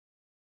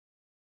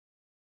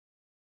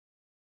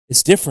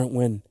 It's different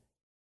when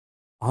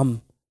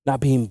I'm not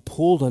being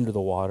pulled under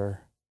the water,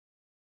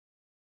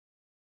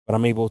 but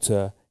I'm able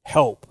to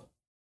help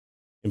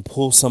and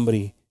pull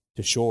somebody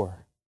to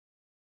shore.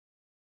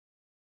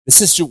 This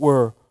is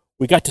where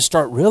we got to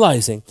start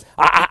realizing.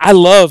 I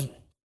love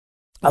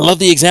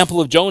the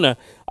example of Jonah.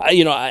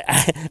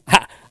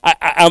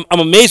 I'm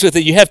amazed with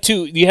it. You have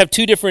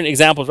two different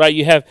examples, right?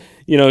 You have,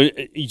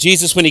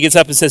 Jesus when he gets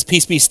up and says,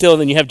 "Peace be still,"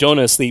 and then you have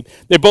Jonah asleep.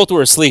 They both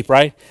were asleep,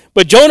 right?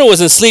 But Jonah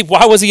was asleep.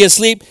 Why was he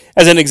asleep?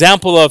 As an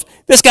example of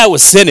this guy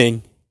was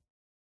sinning,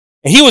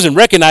 and he wasn't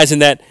recognizing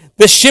that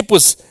this ship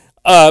was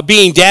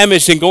being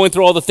damaged and going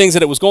through all the things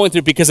that it was going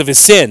through because of his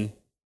sin,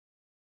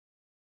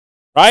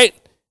 right?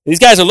 These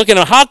guys are looking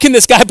at how can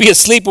this guy be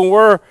asleep when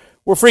we're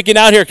freaking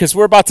out here because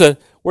we're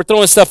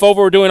throwing stuff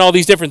over, we're doing all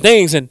these different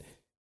things, and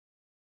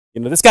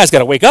this guy's got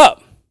to wake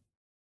up.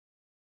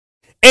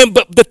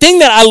 But the thing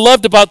that I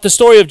loved about the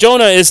story of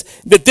Jonah is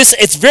that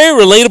it's very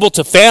relatable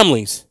to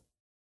families.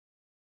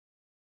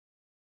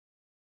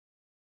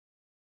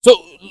 So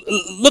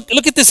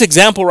look at this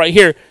example right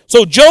here.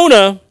 So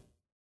Jonah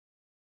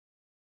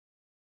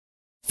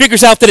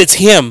figures out that it's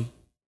him,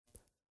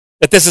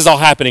 that this is all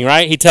happening,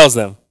 right? He tells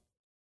them.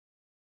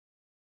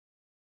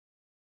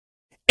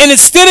 And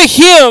instead of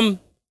him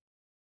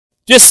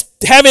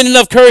just having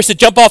enough courage to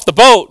jump off the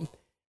boat,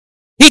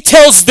 he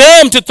tells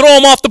them to throw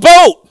him off the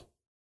boat.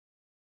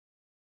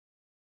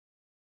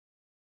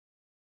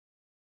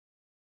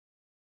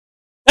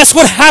 That's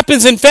what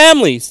happens in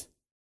families.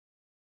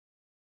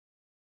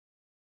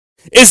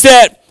 Is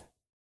that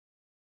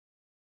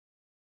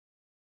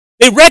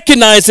they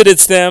recognize that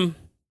it's them,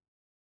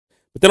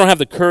 but they don't have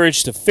the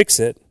courage to fix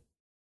it.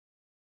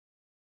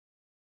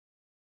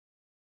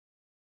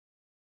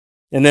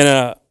 And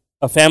then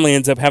a family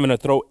ends up having to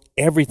throw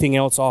everything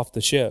else off the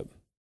ship.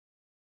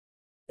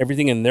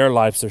 Everything in their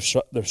lives,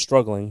 they're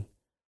struggling,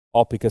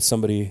 all because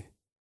somebody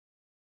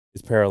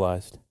is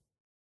paralyzed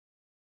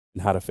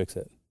and how to fix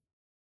it.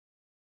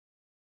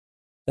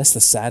 That's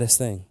the saddest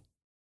thing.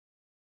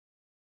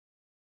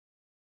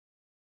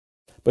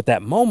 But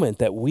that moment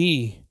that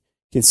we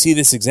can see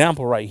this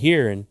example right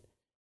here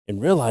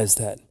and realize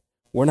that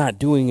we're not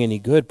doing any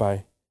good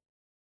by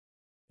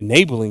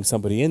enabling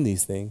somebody in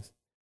these things,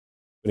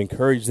 but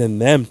encouraging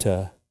them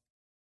to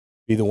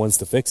be the ones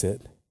to fix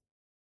it,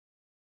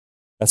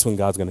 that's when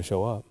God's going to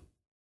show up.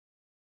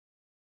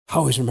 I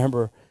always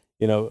remember,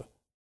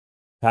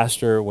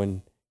 Pastor,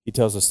 when he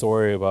tells a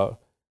story about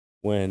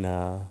when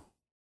a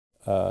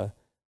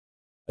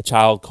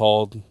child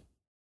called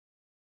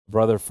a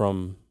brother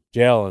from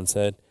jail and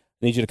said,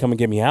 "I need you to come and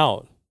get me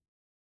out."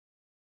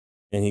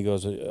 And he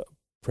goes,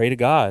 "Pray to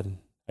God.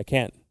 I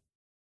can't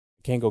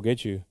go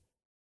get you.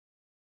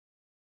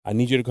 I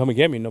need you to come and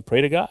get me." "No,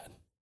 pray to God."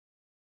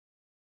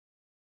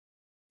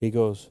 He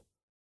goes,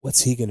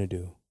 "What's he going to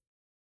do?"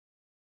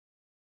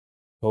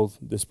 Told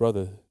this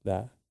brother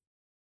that.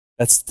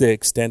 That's the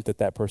extent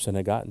that person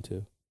had gotten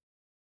to.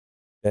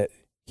 That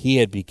he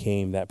had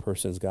became that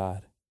person's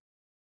God.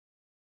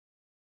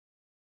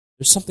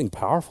 There's something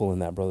powerful in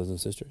that, brothers and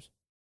sisters.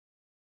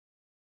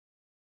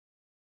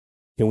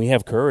 Can we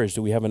have courage?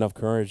 Do we have enough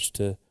courage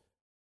to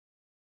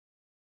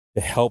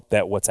help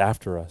that what's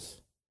after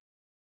us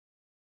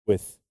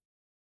with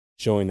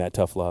showing that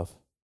tough love?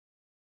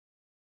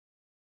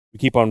 We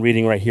keep on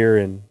reading right here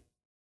in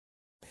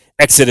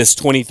Exodus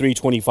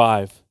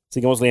 23:25.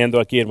 Sigamos leyendo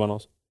aquí,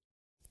 hermanos.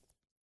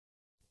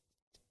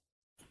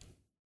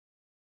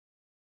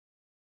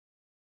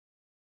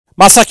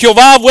 Mas a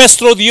Jehová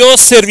vuestro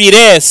Dios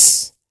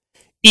serviréis,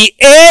 y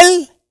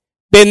Él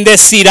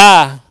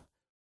bendecirá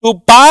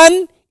tu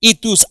pan y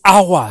tus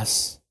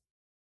aguas.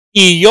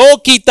 Y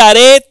yo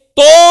quitaré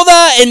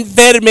toda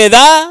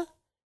enfermedad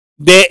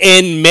de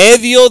en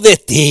medio de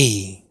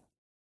ti.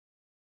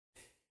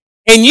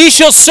 And ye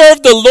shall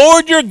serve the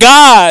Lord your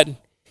God,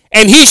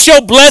 and he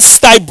shall bless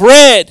thy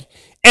bread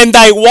and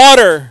thy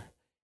water,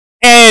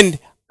 and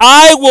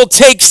I will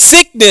take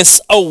sickness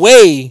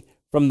away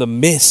from the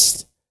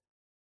midst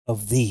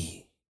of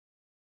thee.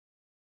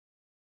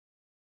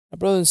 My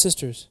brothers and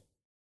sisters,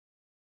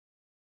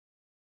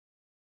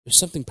 there's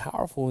something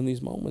powerful in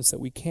these moments that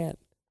we can't.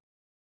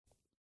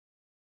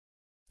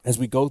 As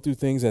we go through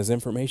things, as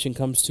information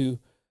comes to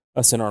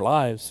us in our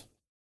lives,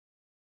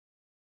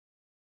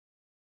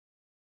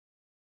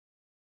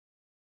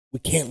 we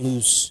can't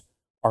lose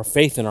our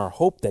faith and our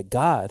hope that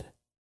God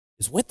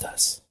is with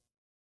us.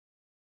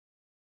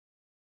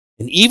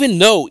 And even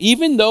though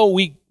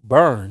we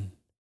burn,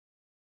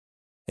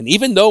 and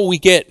even though we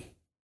get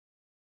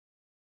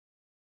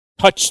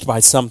touched by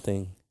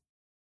something,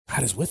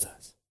 God is with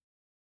us.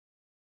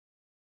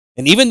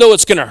 And even though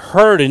it's going to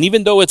hurt, and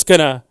even though it's going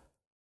to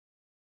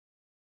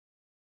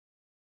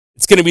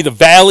be the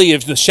valley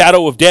of the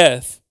shadow of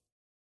death,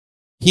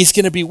 he's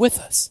going to be with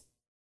us.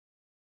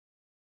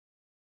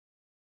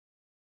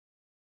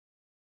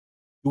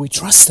 Do we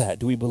trust that?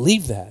 Do we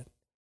believe that?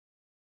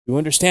 Do we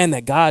understand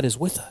that God is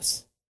with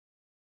us?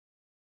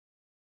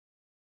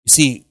 You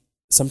see,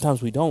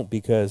 sometimes we don't,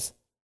 because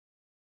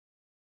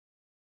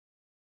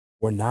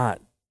we're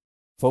not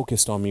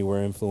focused on me.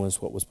 We're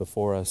influenced what was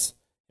before us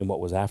and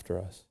what was after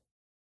us.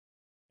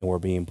 And we're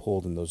being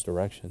pulled in those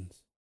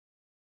directions.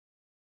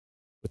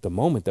 But the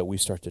moment that we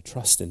start to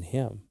trust in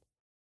him,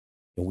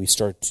 and we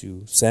start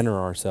to center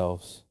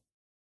ourselves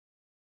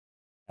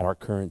at our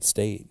current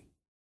state,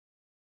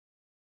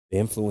 the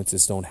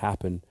influences don't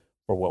happen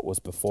for what was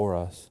before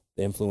us.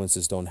 The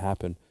influences don't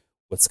happen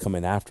what's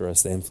coming after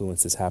us. The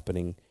influence is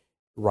happening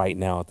right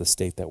now at the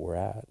state that we're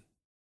at.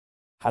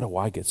 How do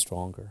I get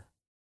stronger?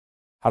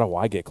 How do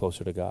I get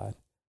closer to God?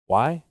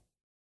 Why?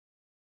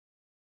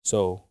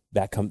 So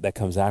that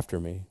comes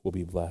after me will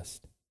be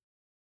blessed.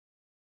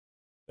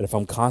 But if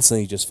I'm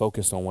constantly just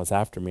focused on what's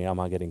after me, I'm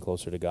not getting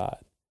closer to God.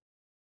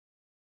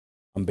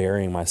 I'm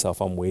burying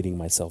myself. I'm weighting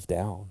myself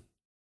down.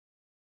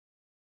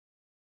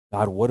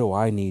 God, what do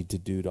I need to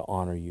do to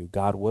honor you?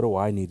 God, what do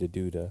I need to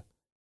do to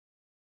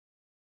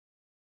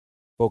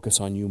focus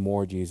on you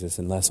more, Jesus,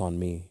 and less on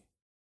me?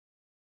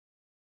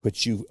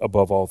 Put you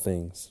above all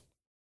things.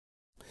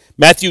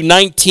 Matthew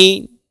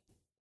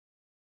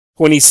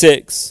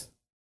 19:26.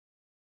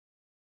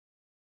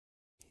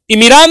 Y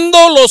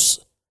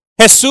mirándolos,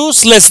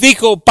 Jesús les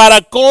dijo,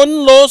 para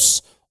con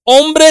los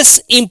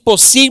hombres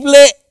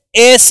imposible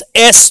es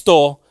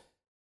esto,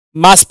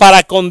 mas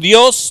para con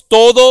Dios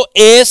todo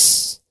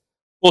es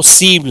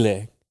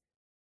posible.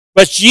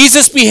 But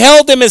Jesus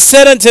beheld them and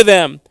said unto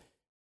them,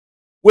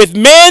 with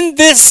men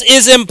this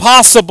is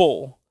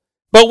impossible,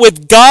 but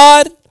with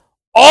God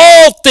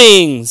all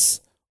things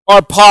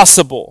are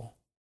possible.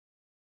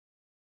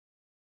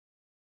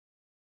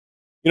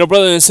 You know,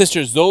 brothers and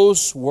sisters,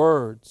 those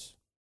words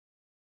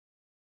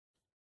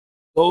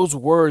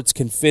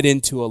can fit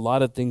into a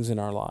lot of things in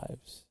our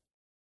lives.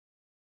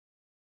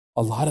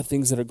 A lot of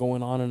things that are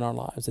going on in our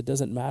lives. It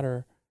doesn't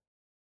matter.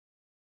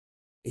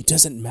 It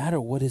doesn't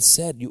matter what is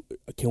said.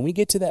 Can we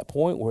get to that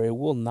point where it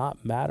will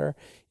not matter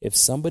if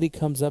somebody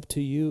comes up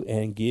to you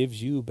and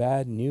gives you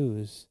bad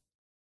news?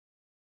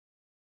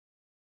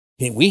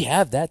 Can we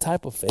have that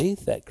type of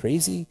faith, that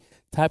crazy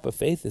type of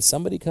faith, that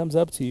somebody comes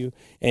up to you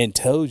and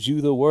tells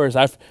you the words?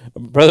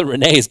 Brother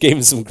Renee has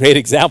given some great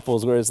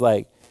examples where it's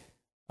like,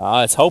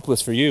 it's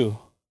hopeless for you.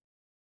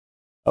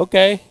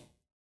 Okay.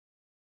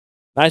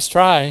 Nice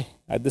try.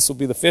 This will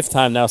be the 5th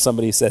time now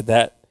somebody said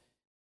that.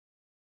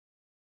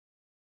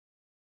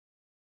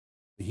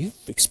 You've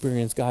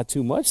experienced God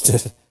too much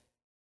to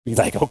be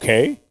like,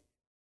 okay,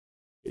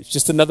 it's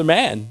just another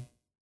man.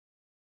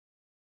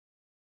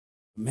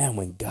 Man,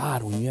 when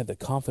you have the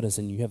confidence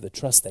and you have the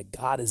trust that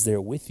God is there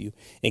with you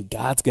and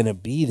God's going to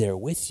be there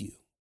with you,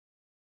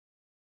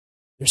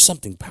 there's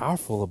something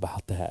powerful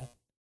about that.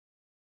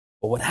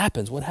 But what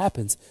happens?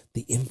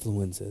 The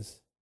influences.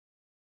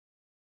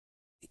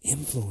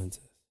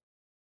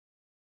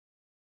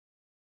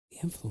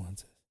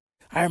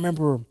 I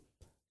remember,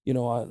 I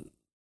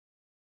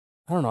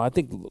don't know, I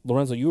think,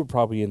 Lorenzo, you were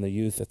probably in the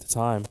youth at the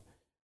time.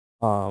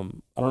 I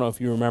don't know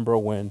if you remember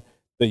when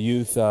the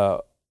youth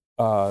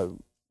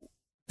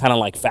kind of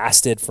like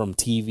fasted from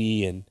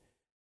TV and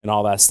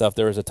all that stuff.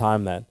 There was a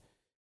time that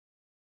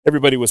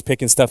everybody was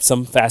picking stuff,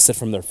 some fasted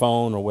from their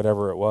phone or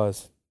whatever it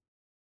was,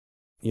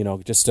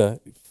 just to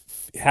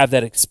have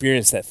that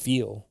experience, that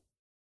feel.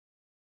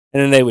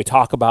 And then they would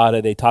talk about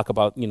it. They talk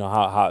about,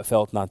 how it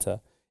felt not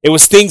to. It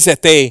was things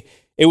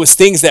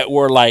that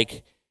were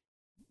like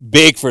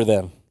big for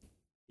them.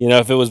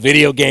 If it was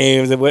video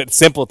games,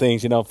 simple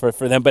things,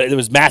 for them, but it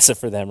was massive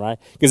for them, right?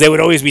 Because they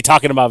would always be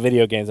talking about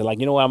video games. They're like,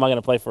 you know what, I'm not going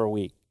to play for a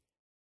week.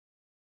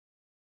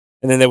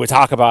 And then they would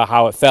talk about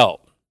how it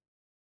felt.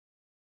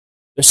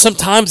 There's some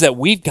times that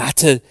we've got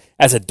to,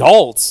 as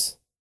adults,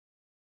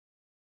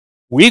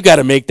 we've got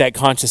to make that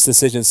conscious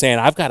decision saying,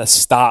 I've got to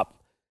stop,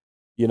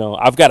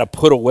 I've got to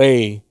put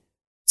away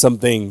some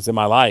things in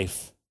my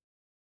life.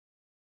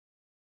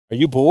 Are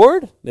you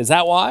bored? Is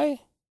that why?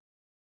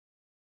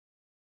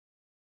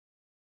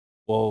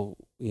 Well,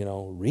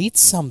 read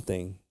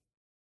something.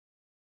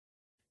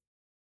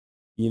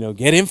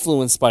 Get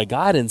influenced by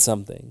God in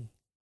something.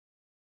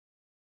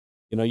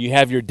 You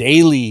have your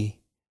daily,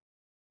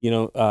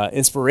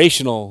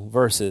 inspirational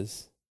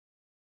verses.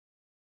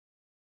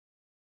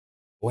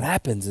 What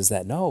happens is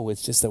that,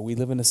 it's just that we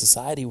live in a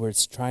society where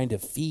it's trying to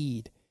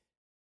feed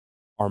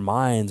our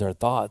minds, our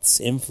thoughts,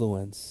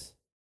 influence.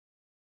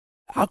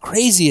 How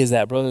crazy is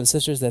that, brothers and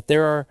sisters, that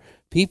there are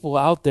people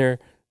out there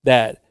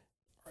that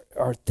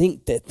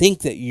think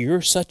that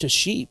you're such a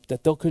sheep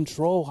that they'll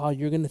control how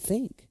you're going to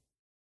think.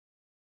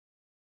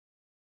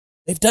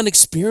 They've done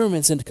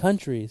experiments in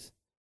countries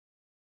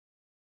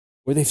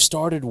where they've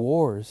started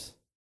wars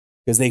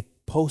because they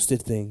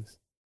posted things.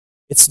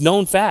 It's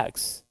known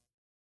facts.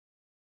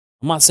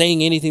 I'm not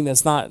saying anything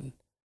that's not,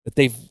 that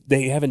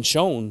they haven't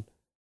shown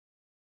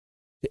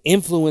to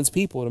influence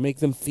people, to make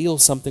them feel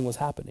something was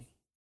happening.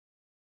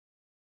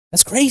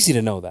 That's crazy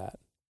to know that.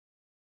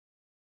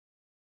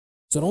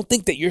 So don't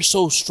think that you're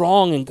so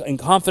strong and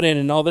confident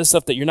and all this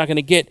stuff that you're not going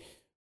to get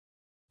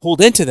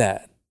pulled into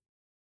that.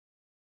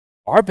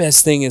 Our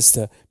best thing is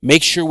to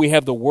make sure we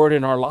have the word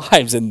in our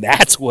lives, and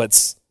that's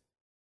what's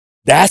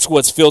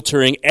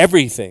filtering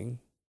everything.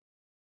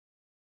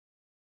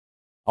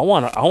 I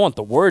want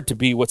the word to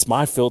be what's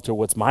my filter,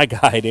 what's my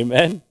guide,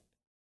 amen?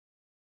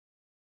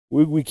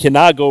 We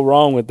cannot go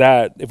wrong with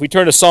that. If we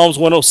turn to Psalms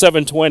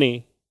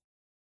 107:20.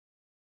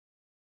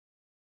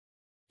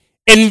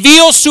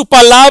 Envió su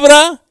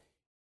palabra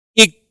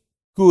y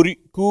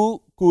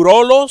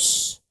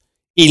curólos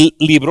y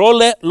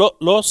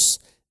librólos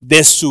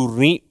de su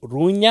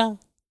ruina.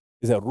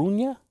 Is that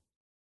ruina?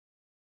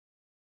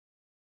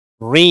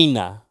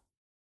 Reina.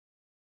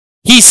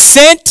 He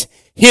sent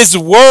his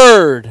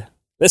word.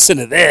 Listen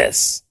to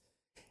this.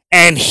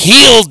 And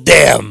healed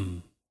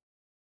them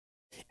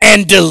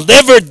and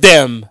delivered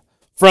them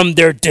from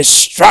their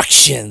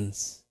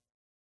destructions.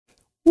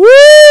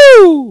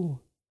 Woo!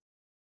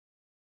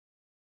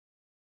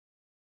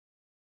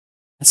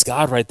 That's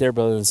God right there,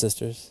 brothers and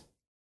sisters.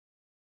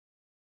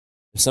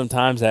 There's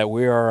sometimes that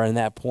we are in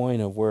that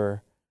point of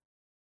where,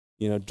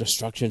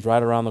 destruction's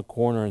right around the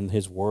corner and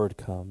his word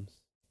comes.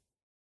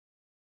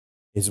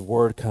 His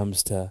word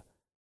comes to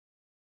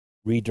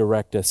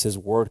redirect us. His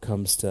word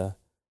comes to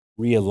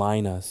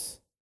realign us.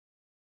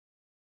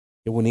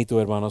 Qué bonito,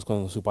 hermanos,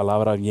 cuando su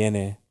palabra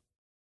viene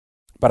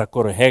para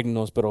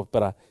corregirnos, pero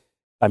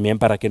también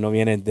para que no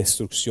viene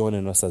destrucción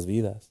en nuestras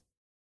vidas.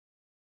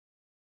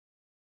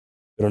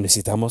 Pero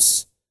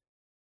necesitamos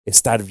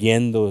estar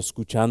viendo,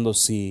 escuchando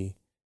si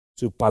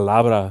su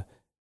palabra,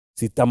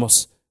 si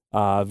estamos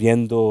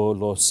viendo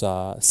los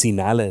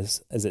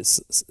señales.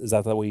 Is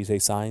that the way you say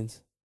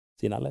signs?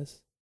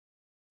 Señales?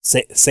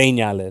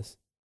 Señales.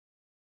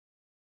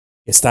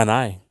 Están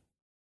ahí.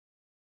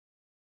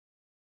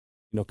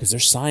 Because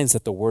there's signs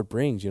that the word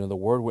brings. The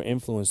word will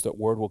influence, the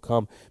word will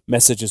come,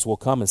 messages will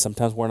come, and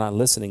sometimes we're not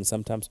listening.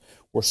 Sometimes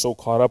we're so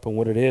caught up in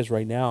what it is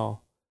right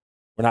now.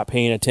 We're not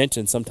paying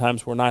attention.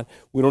 Sometimes we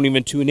don't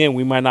even tune in.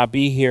 We might not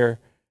be here.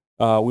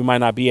 We might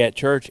not be at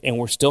church, and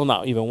we're still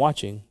not even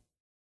watching.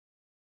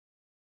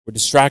 We're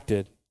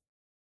distracted.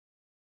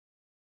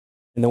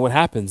 And then what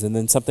happens? And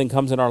then something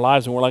comes in our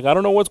lives, and we're like, I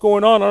don't know what's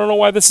going on. I don't know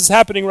why this is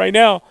happening right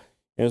now.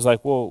 And it's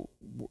like, well,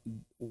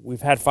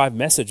 we've had 5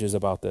 messages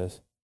about this.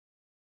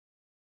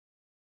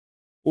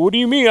 Well, what do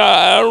you mean?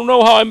 I don't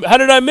know how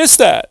did I miss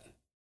that?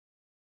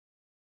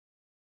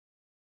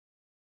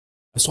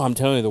 That's why I'm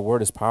telling you, the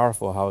word is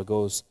powerful, how it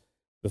goes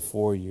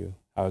before you,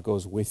 how it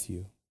goes with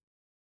you.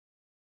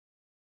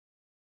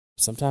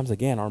 Sometimes,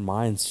 again, our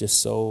mind's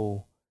just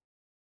so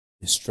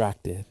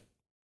distracted.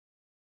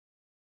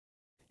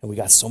 And we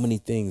got so many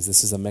things.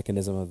 This is a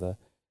mechanism of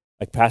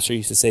like Pastor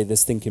used to say,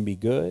 this thing can be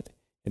good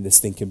and this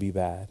thing can be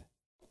bad.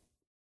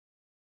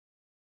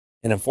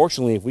 And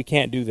unfortunately, if we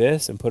can't do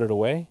this and put it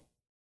away,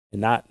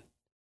 then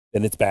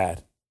it's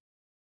bad.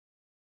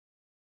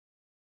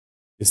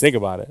 Just think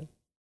about it.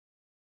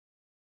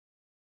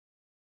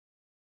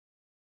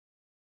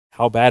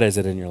 How bad is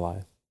it in your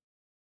life?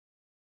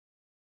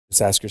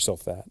 Just ask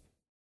yourself that.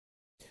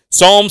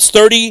 Psalms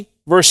 30,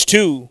 verse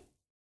 2.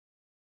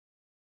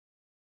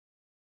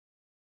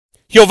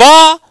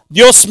 Jehová,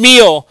 Dios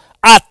mío,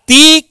 a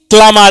ti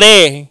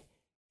clamaré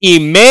y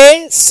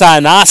me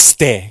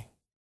sanaste.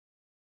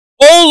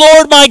 O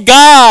Lord my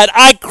God,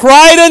 I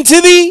cried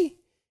unto thee,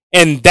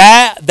 and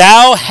that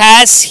thou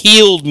hast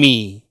healed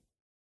me.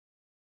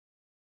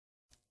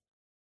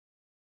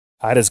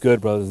 God is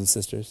good, brothers and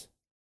sisters.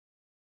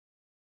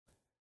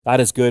 God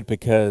is good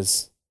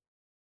because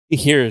he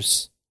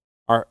hears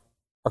our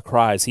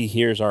cries. He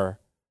hears our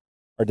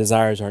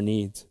desires, our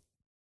needs.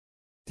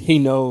 He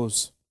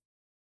knows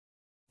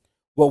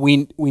what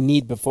we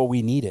need before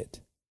we need it.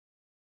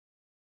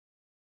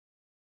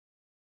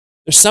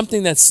 There's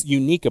something that's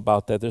unique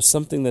about that. There's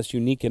something that's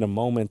unique in a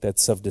moment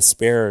that's of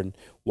despair and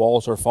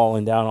walls are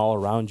falling down all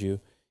around you.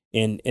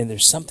 And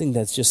there's something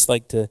that's just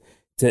like to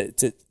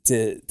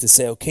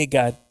say, okay,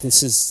 God,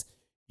 this is,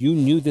 you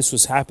knew this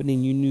was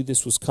happening. You knew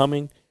this was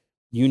coming.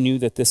 You knew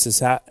that this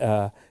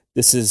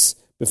is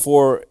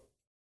before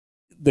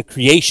the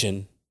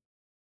creation.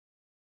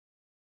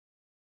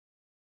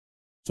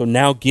 So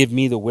now give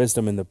me the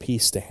wisdom and the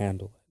peace to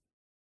handle it.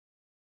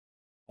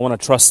 I want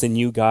to trust in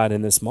you, God,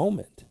 in this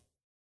moment.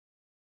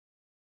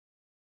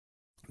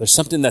 There's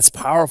something that's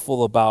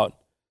powerful about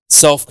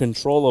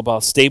self-control,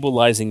 about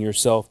stabilizing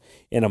yourself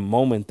in a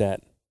moment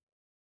that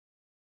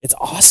it's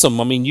awesome.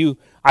 I mean,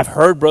 I've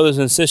heard brothers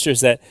and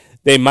sisters that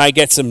they might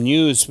get some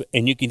news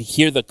and you can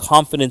hear the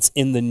confidence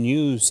in the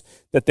news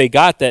that they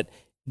got, that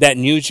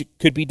news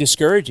could be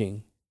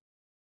discouraging.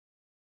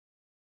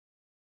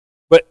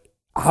 But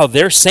how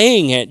they're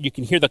saying it, you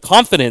can hear the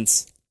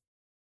confidence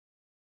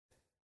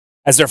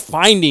as they're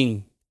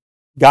finding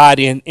God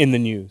in the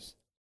news.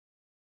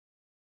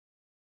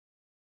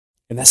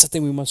 And that's the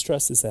thing we must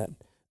trust, is that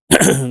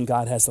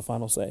God has the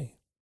final say.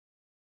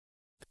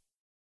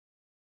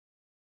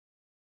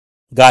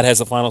 God has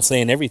the final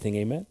say in everything,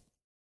 amen?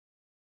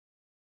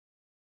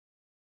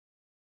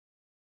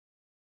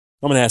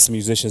 I'm going to ask the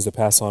musicians to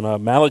pass on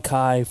up.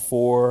 Malachi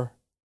 4,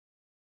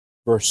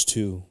 verse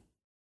 2.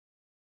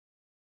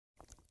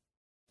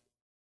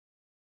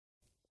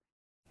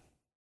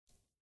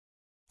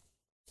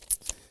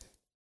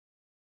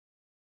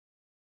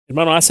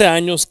 Hermano, hace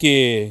años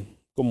que,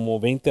 como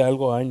 20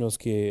 algo años,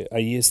 que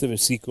ahí este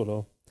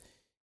versículo,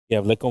 y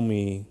hablé con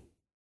mi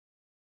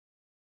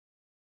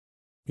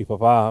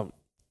papá.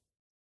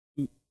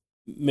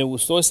 Me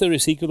gustó este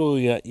versículo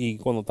y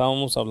cuando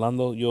estábamos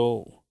hablando,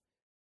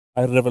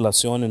 hay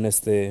revelación en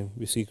este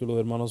versículo,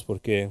 hermanos,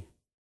 porque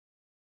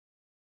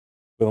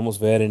podemos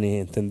ver y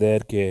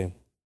entender que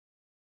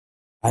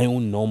hay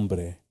un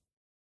nombre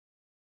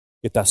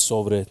que está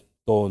sobre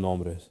todo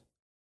nombres.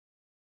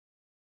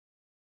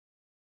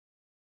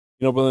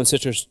 You know, brothers and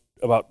sisters,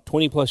 about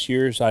 20 plus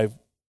years, I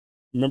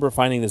remember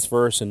finding this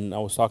verse, and I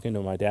was talking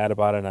to my dad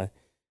about it, and I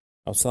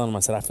was telling him,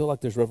 I said, I feel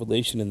like there's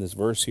revelation in this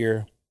verse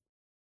here,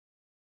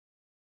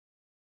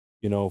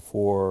 you know,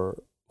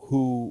 for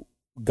who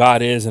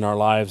God is in our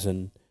lives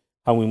and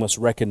how we must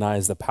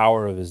recognize the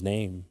power of his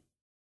name,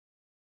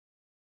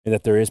 and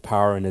that there is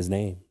power in his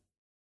name.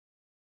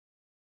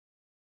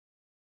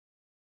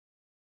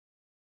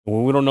 And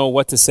when we don't know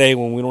what to say,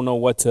 when we don't know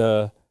what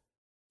to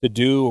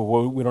do,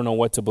 or we don't know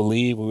what to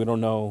believe, or we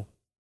don't know,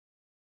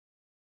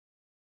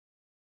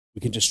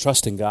 we can just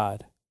trust in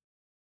God,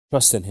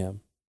 trust in him.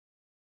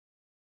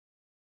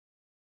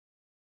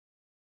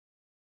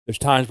 There's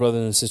times,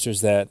 brothers and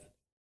sisters, that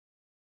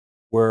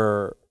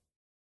we're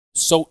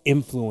so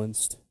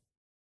influenced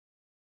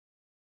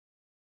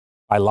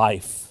by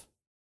life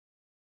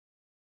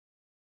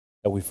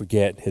that we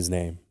forget his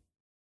name.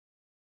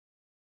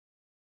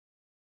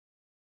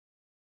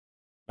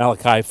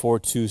 Malachi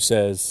 4:2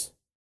 says,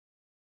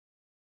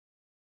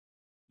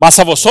 Mas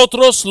a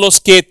vosotros los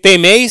que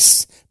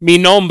teméis mi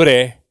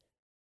nombre,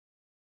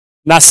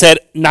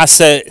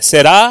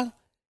 nacerá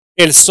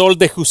el sol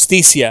de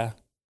justicia,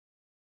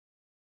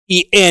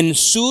 y en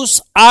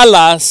sus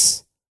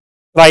alas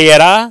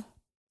traerá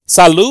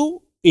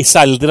salud, y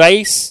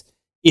saldréis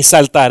y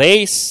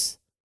saltaréis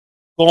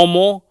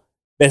como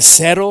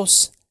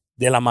becerros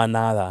de la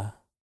manada.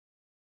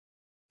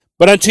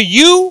 But unto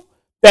you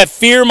that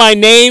fear my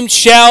name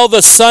shall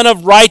the Son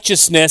of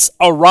Righteousness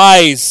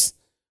arise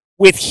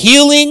with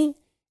healing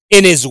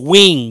in his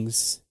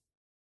wings,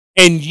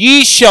 and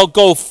ye shall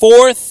go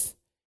forth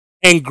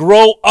and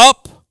grow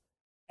up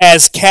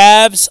as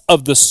calves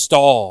of the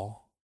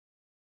stall.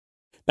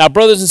 Now,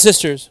 brothers and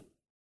sisters,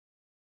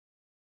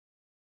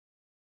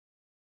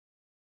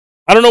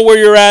 I don't know where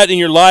you're at in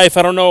your life.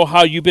 I don't know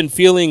how you've been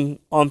feeling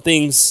on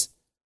things,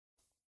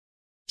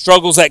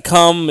 struggles that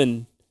come,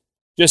 and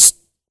just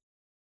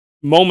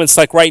moments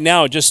like right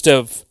now, just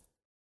of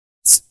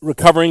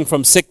recovering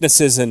from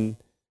sicknesses and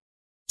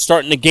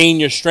starting to gain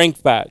your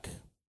strength back.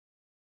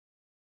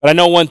 But I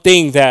know one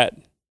thing, that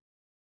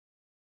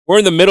we're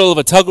in the middle of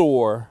a tug of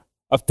war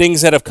of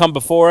things that have come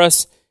before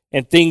us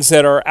and things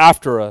that are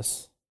after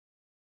us.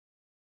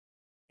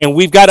 And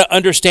we've got to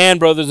understand,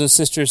 brothers and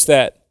sisters,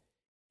 that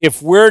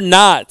if we're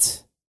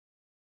not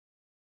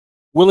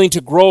willing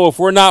to grow, if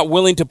we're not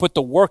willing to put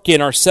the work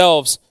in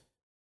ourselves,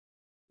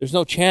 there's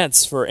no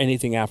chance for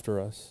anything after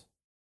us.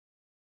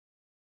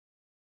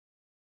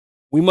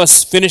 We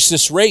must finish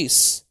this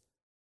race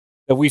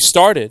that we've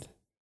started,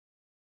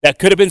 that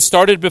could have been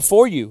started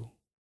before you.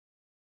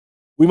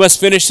 We must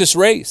finish this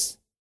race.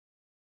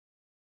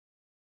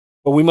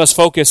 But we must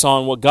focus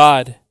on what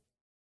God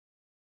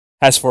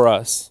has for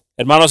us.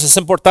 Hermanos, es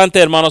importante,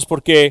 hermanos,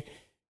 porque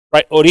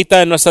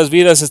ahorita en nuestras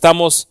vidas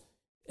estamos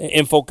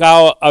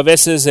enfocados a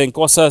veces en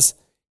cosas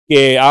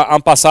que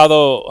han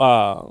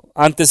pasado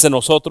antes de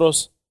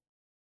nosotros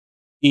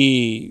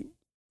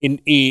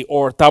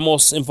o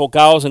estamos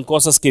enfocados en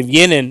cosas que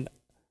vienen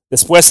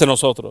después de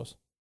nosotros.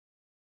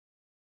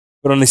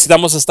 Pero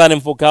necesitamos estar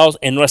enfocados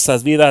en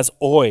nuestras vidas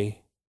hoy.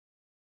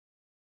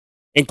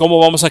 En cómo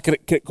vamos a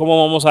crecer,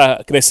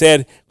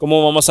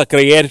 cómo vamos a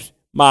creer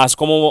más,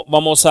 cómo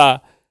vamos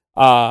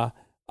a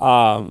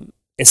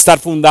estar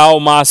fundado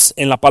más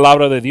en la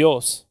palabra de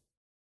Dios.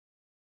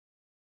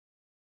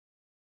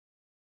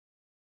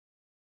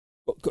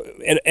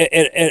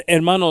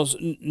 Hermanos,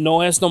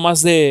 no es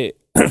nomás de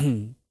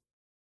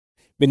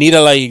venir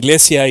a la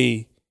iglesia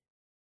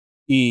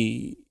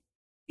y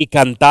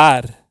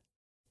cantar,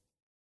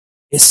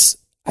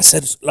 es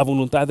hacer la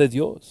voluntad de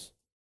Dios.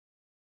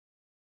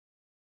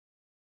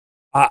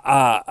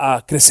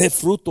 A crecer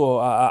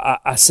fruto, a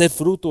hacer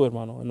fruto,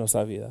 hermano, en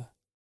nuestra vida.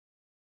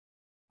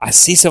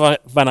 Así se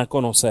van a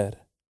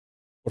conocer,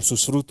 por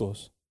sus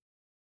frutos.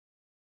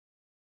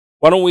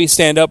 Why don't we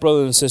stand up,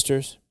 brothers and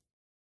sisters?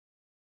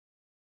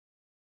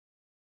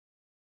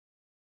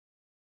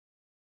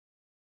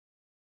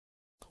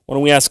 Why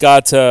don't we ask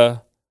God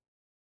to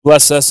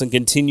bless us and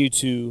continue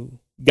to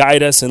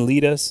guide us and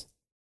lead us?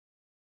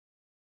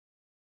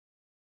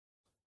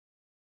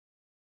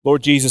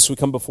 Lord Jesus, we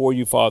come before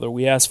you, Father.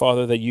 We ask,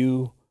 Father, that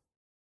you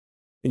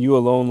and you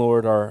alone,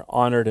 Lord, are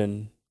honored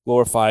and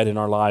glorified in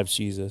our lives,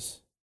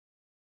 Jesus.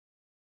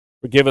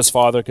 Forgive us,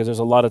 Father, because there's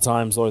a lot of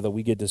times, Lord, that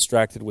we get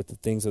distracted with the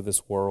things of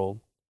this world.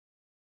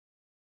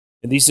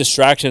 And these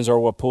distractions are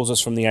what pulls us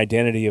from the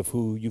identity of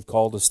who you've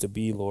called us to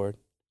be, Lord.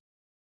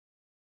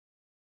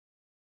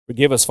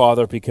 Forgive us,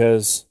 Father,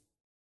 because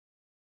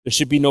there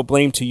should be no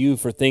blame to you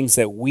for things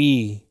that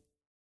we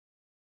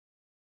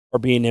are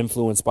being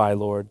influenced by,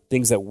 Lord,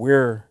 things that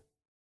we're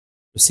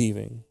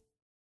receiving.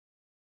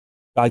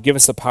 God, give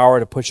us the power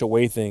to push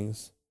away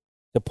things,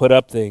 to put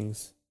up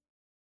things.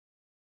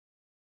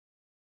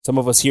 Some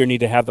of us here need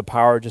to have the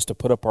power just to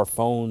put up our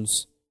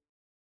phones,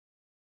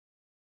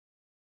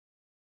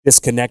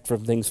 disconnect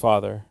from things,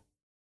 Father,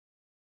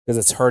 because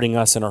it's hurting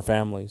us and our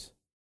families.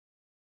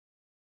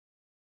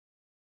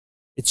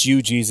 It's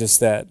you, Jesus,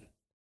 that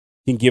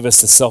can give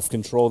us the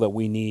self-control that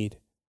we need.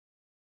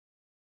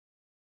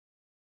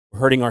 We're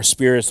hurting our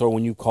spirits, Lord,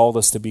 when you called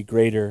us to be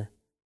greater,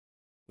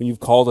 when you've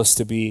called us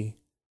to be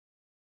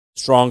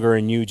stronger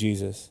in you,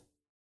 Jesus.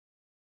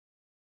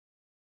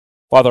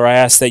 Father, I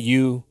ask that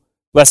you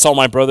bless all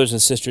my brothers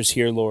and sisters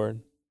here,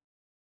 Lord.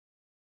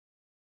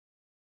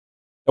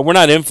 That we're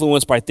not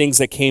influenced by things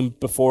that came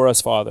before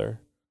us, Father.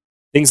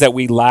 Things that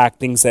we lacked,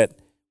 things that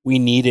we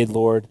needed,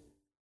 Lord.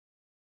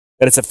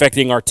 That it's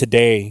affecting our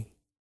today.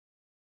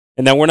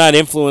 And that we're not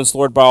influenced,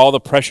 Lord, by all the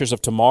pressures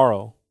of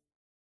tomorrow.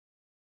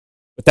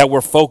 But that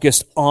we're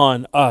focused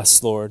on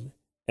us, Lord,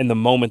 and the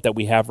moment that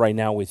we have right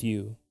now with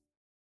you.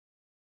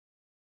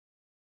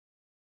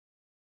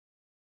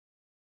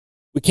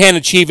 We can't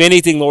achieve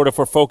anything, Lord, if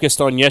we're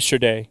focused on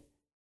yesterday.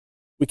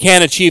 We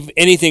can't achieve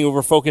anything if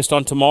we're focused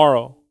on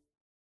tomorrow.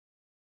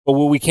 But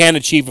what we can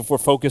achieve if we're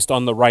focused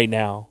on the right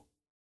now.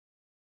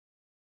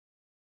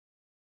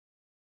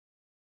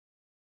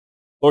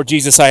 Lord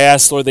Jesus, I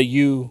ask, Lord, that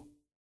you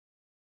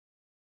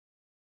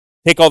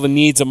take all the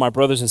needs of my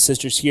brothers and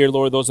sisters here,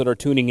 Lord, those that are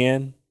tuning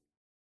in.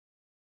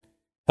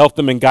 Help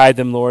them and guide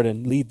them, Lord,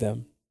 and lead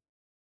them.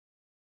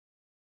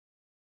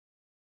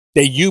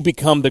 That you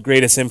become the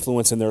greatest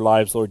influence in their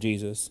lives, Lord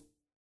Jesus.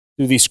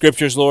 Through these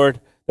scriptures, Lord,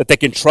 that they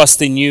can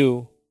trust in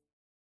you.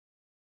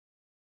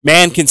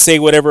 Man can say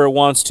whatever it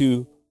wants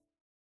to.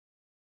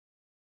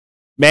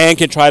 Man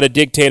can try to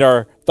dictate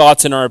our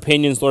thoughts and our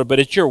opinions, Lord, but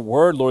it's your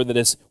word, Lord,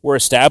 that we're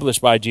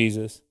established by,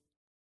 Jesus.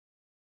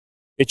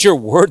 It's your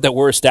word that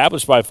we're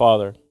established by,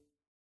 Father.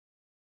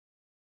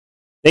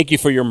 Thank you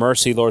for your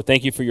mercy, Lord.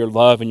 Thank you for your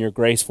love and your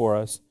grace for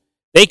us.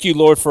 Thank you,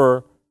 Lord,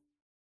 for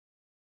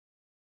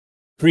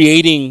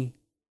creating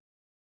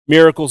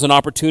miracles and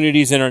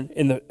opportunities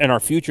in our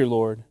future,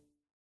 Lord.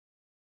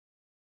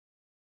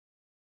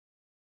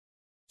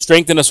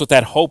 Strengthen us with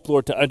that hope,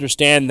 Lord, to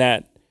understand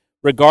that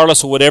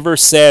regardless of whatever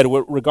is said,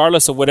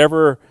 regardless of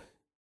whatever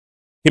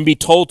can be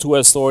told to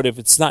us, Lord, if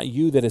it's not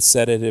you that has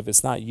said it, if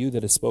it's not you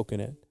that has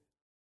spoken it,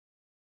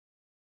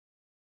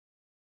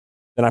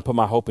 then I put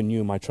my hope in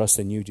you, my trust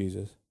in you,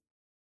 Jesus.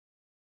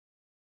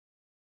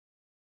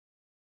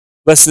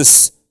 Bless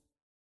this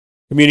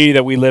community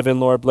that we live in,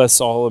 Lord. Bless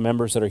all the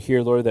members that are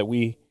here, Lord, that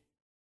we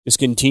just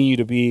continue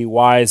to be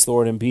wise,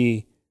 Lord, and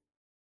be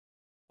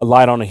a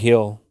light on a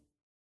hill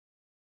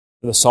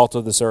for the salt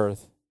of this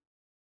earth.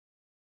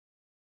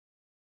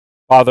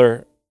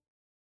 Father,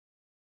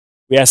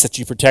 we ask that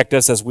you protect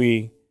us as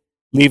we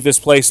leave this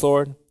place,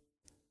 Lord.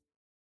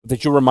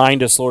 That you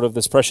remind us, Lord, of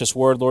this precious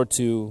word, Lord,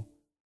 to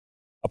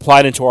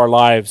apply it into our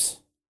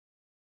lives.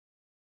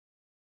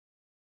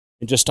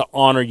 And just to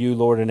honor you,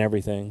 Lord, in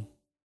everything.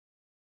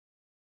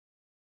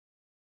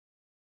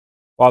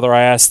 Father,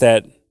 I ask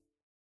that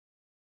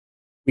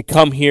we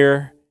come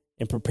here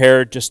and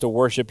prepare just to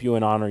worship you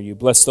and honor you.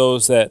 Bless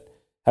those that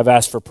have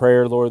asked for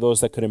prayer, Lord, those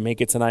that couldn't make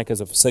it tonight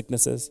because of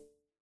sicknesses.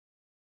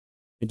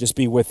 And just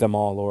be with them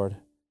all, Lord.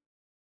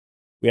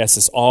 We ask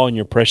this all in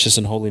your precious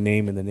and holy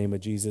name, in the name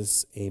of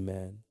Jesus.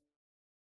 Amen.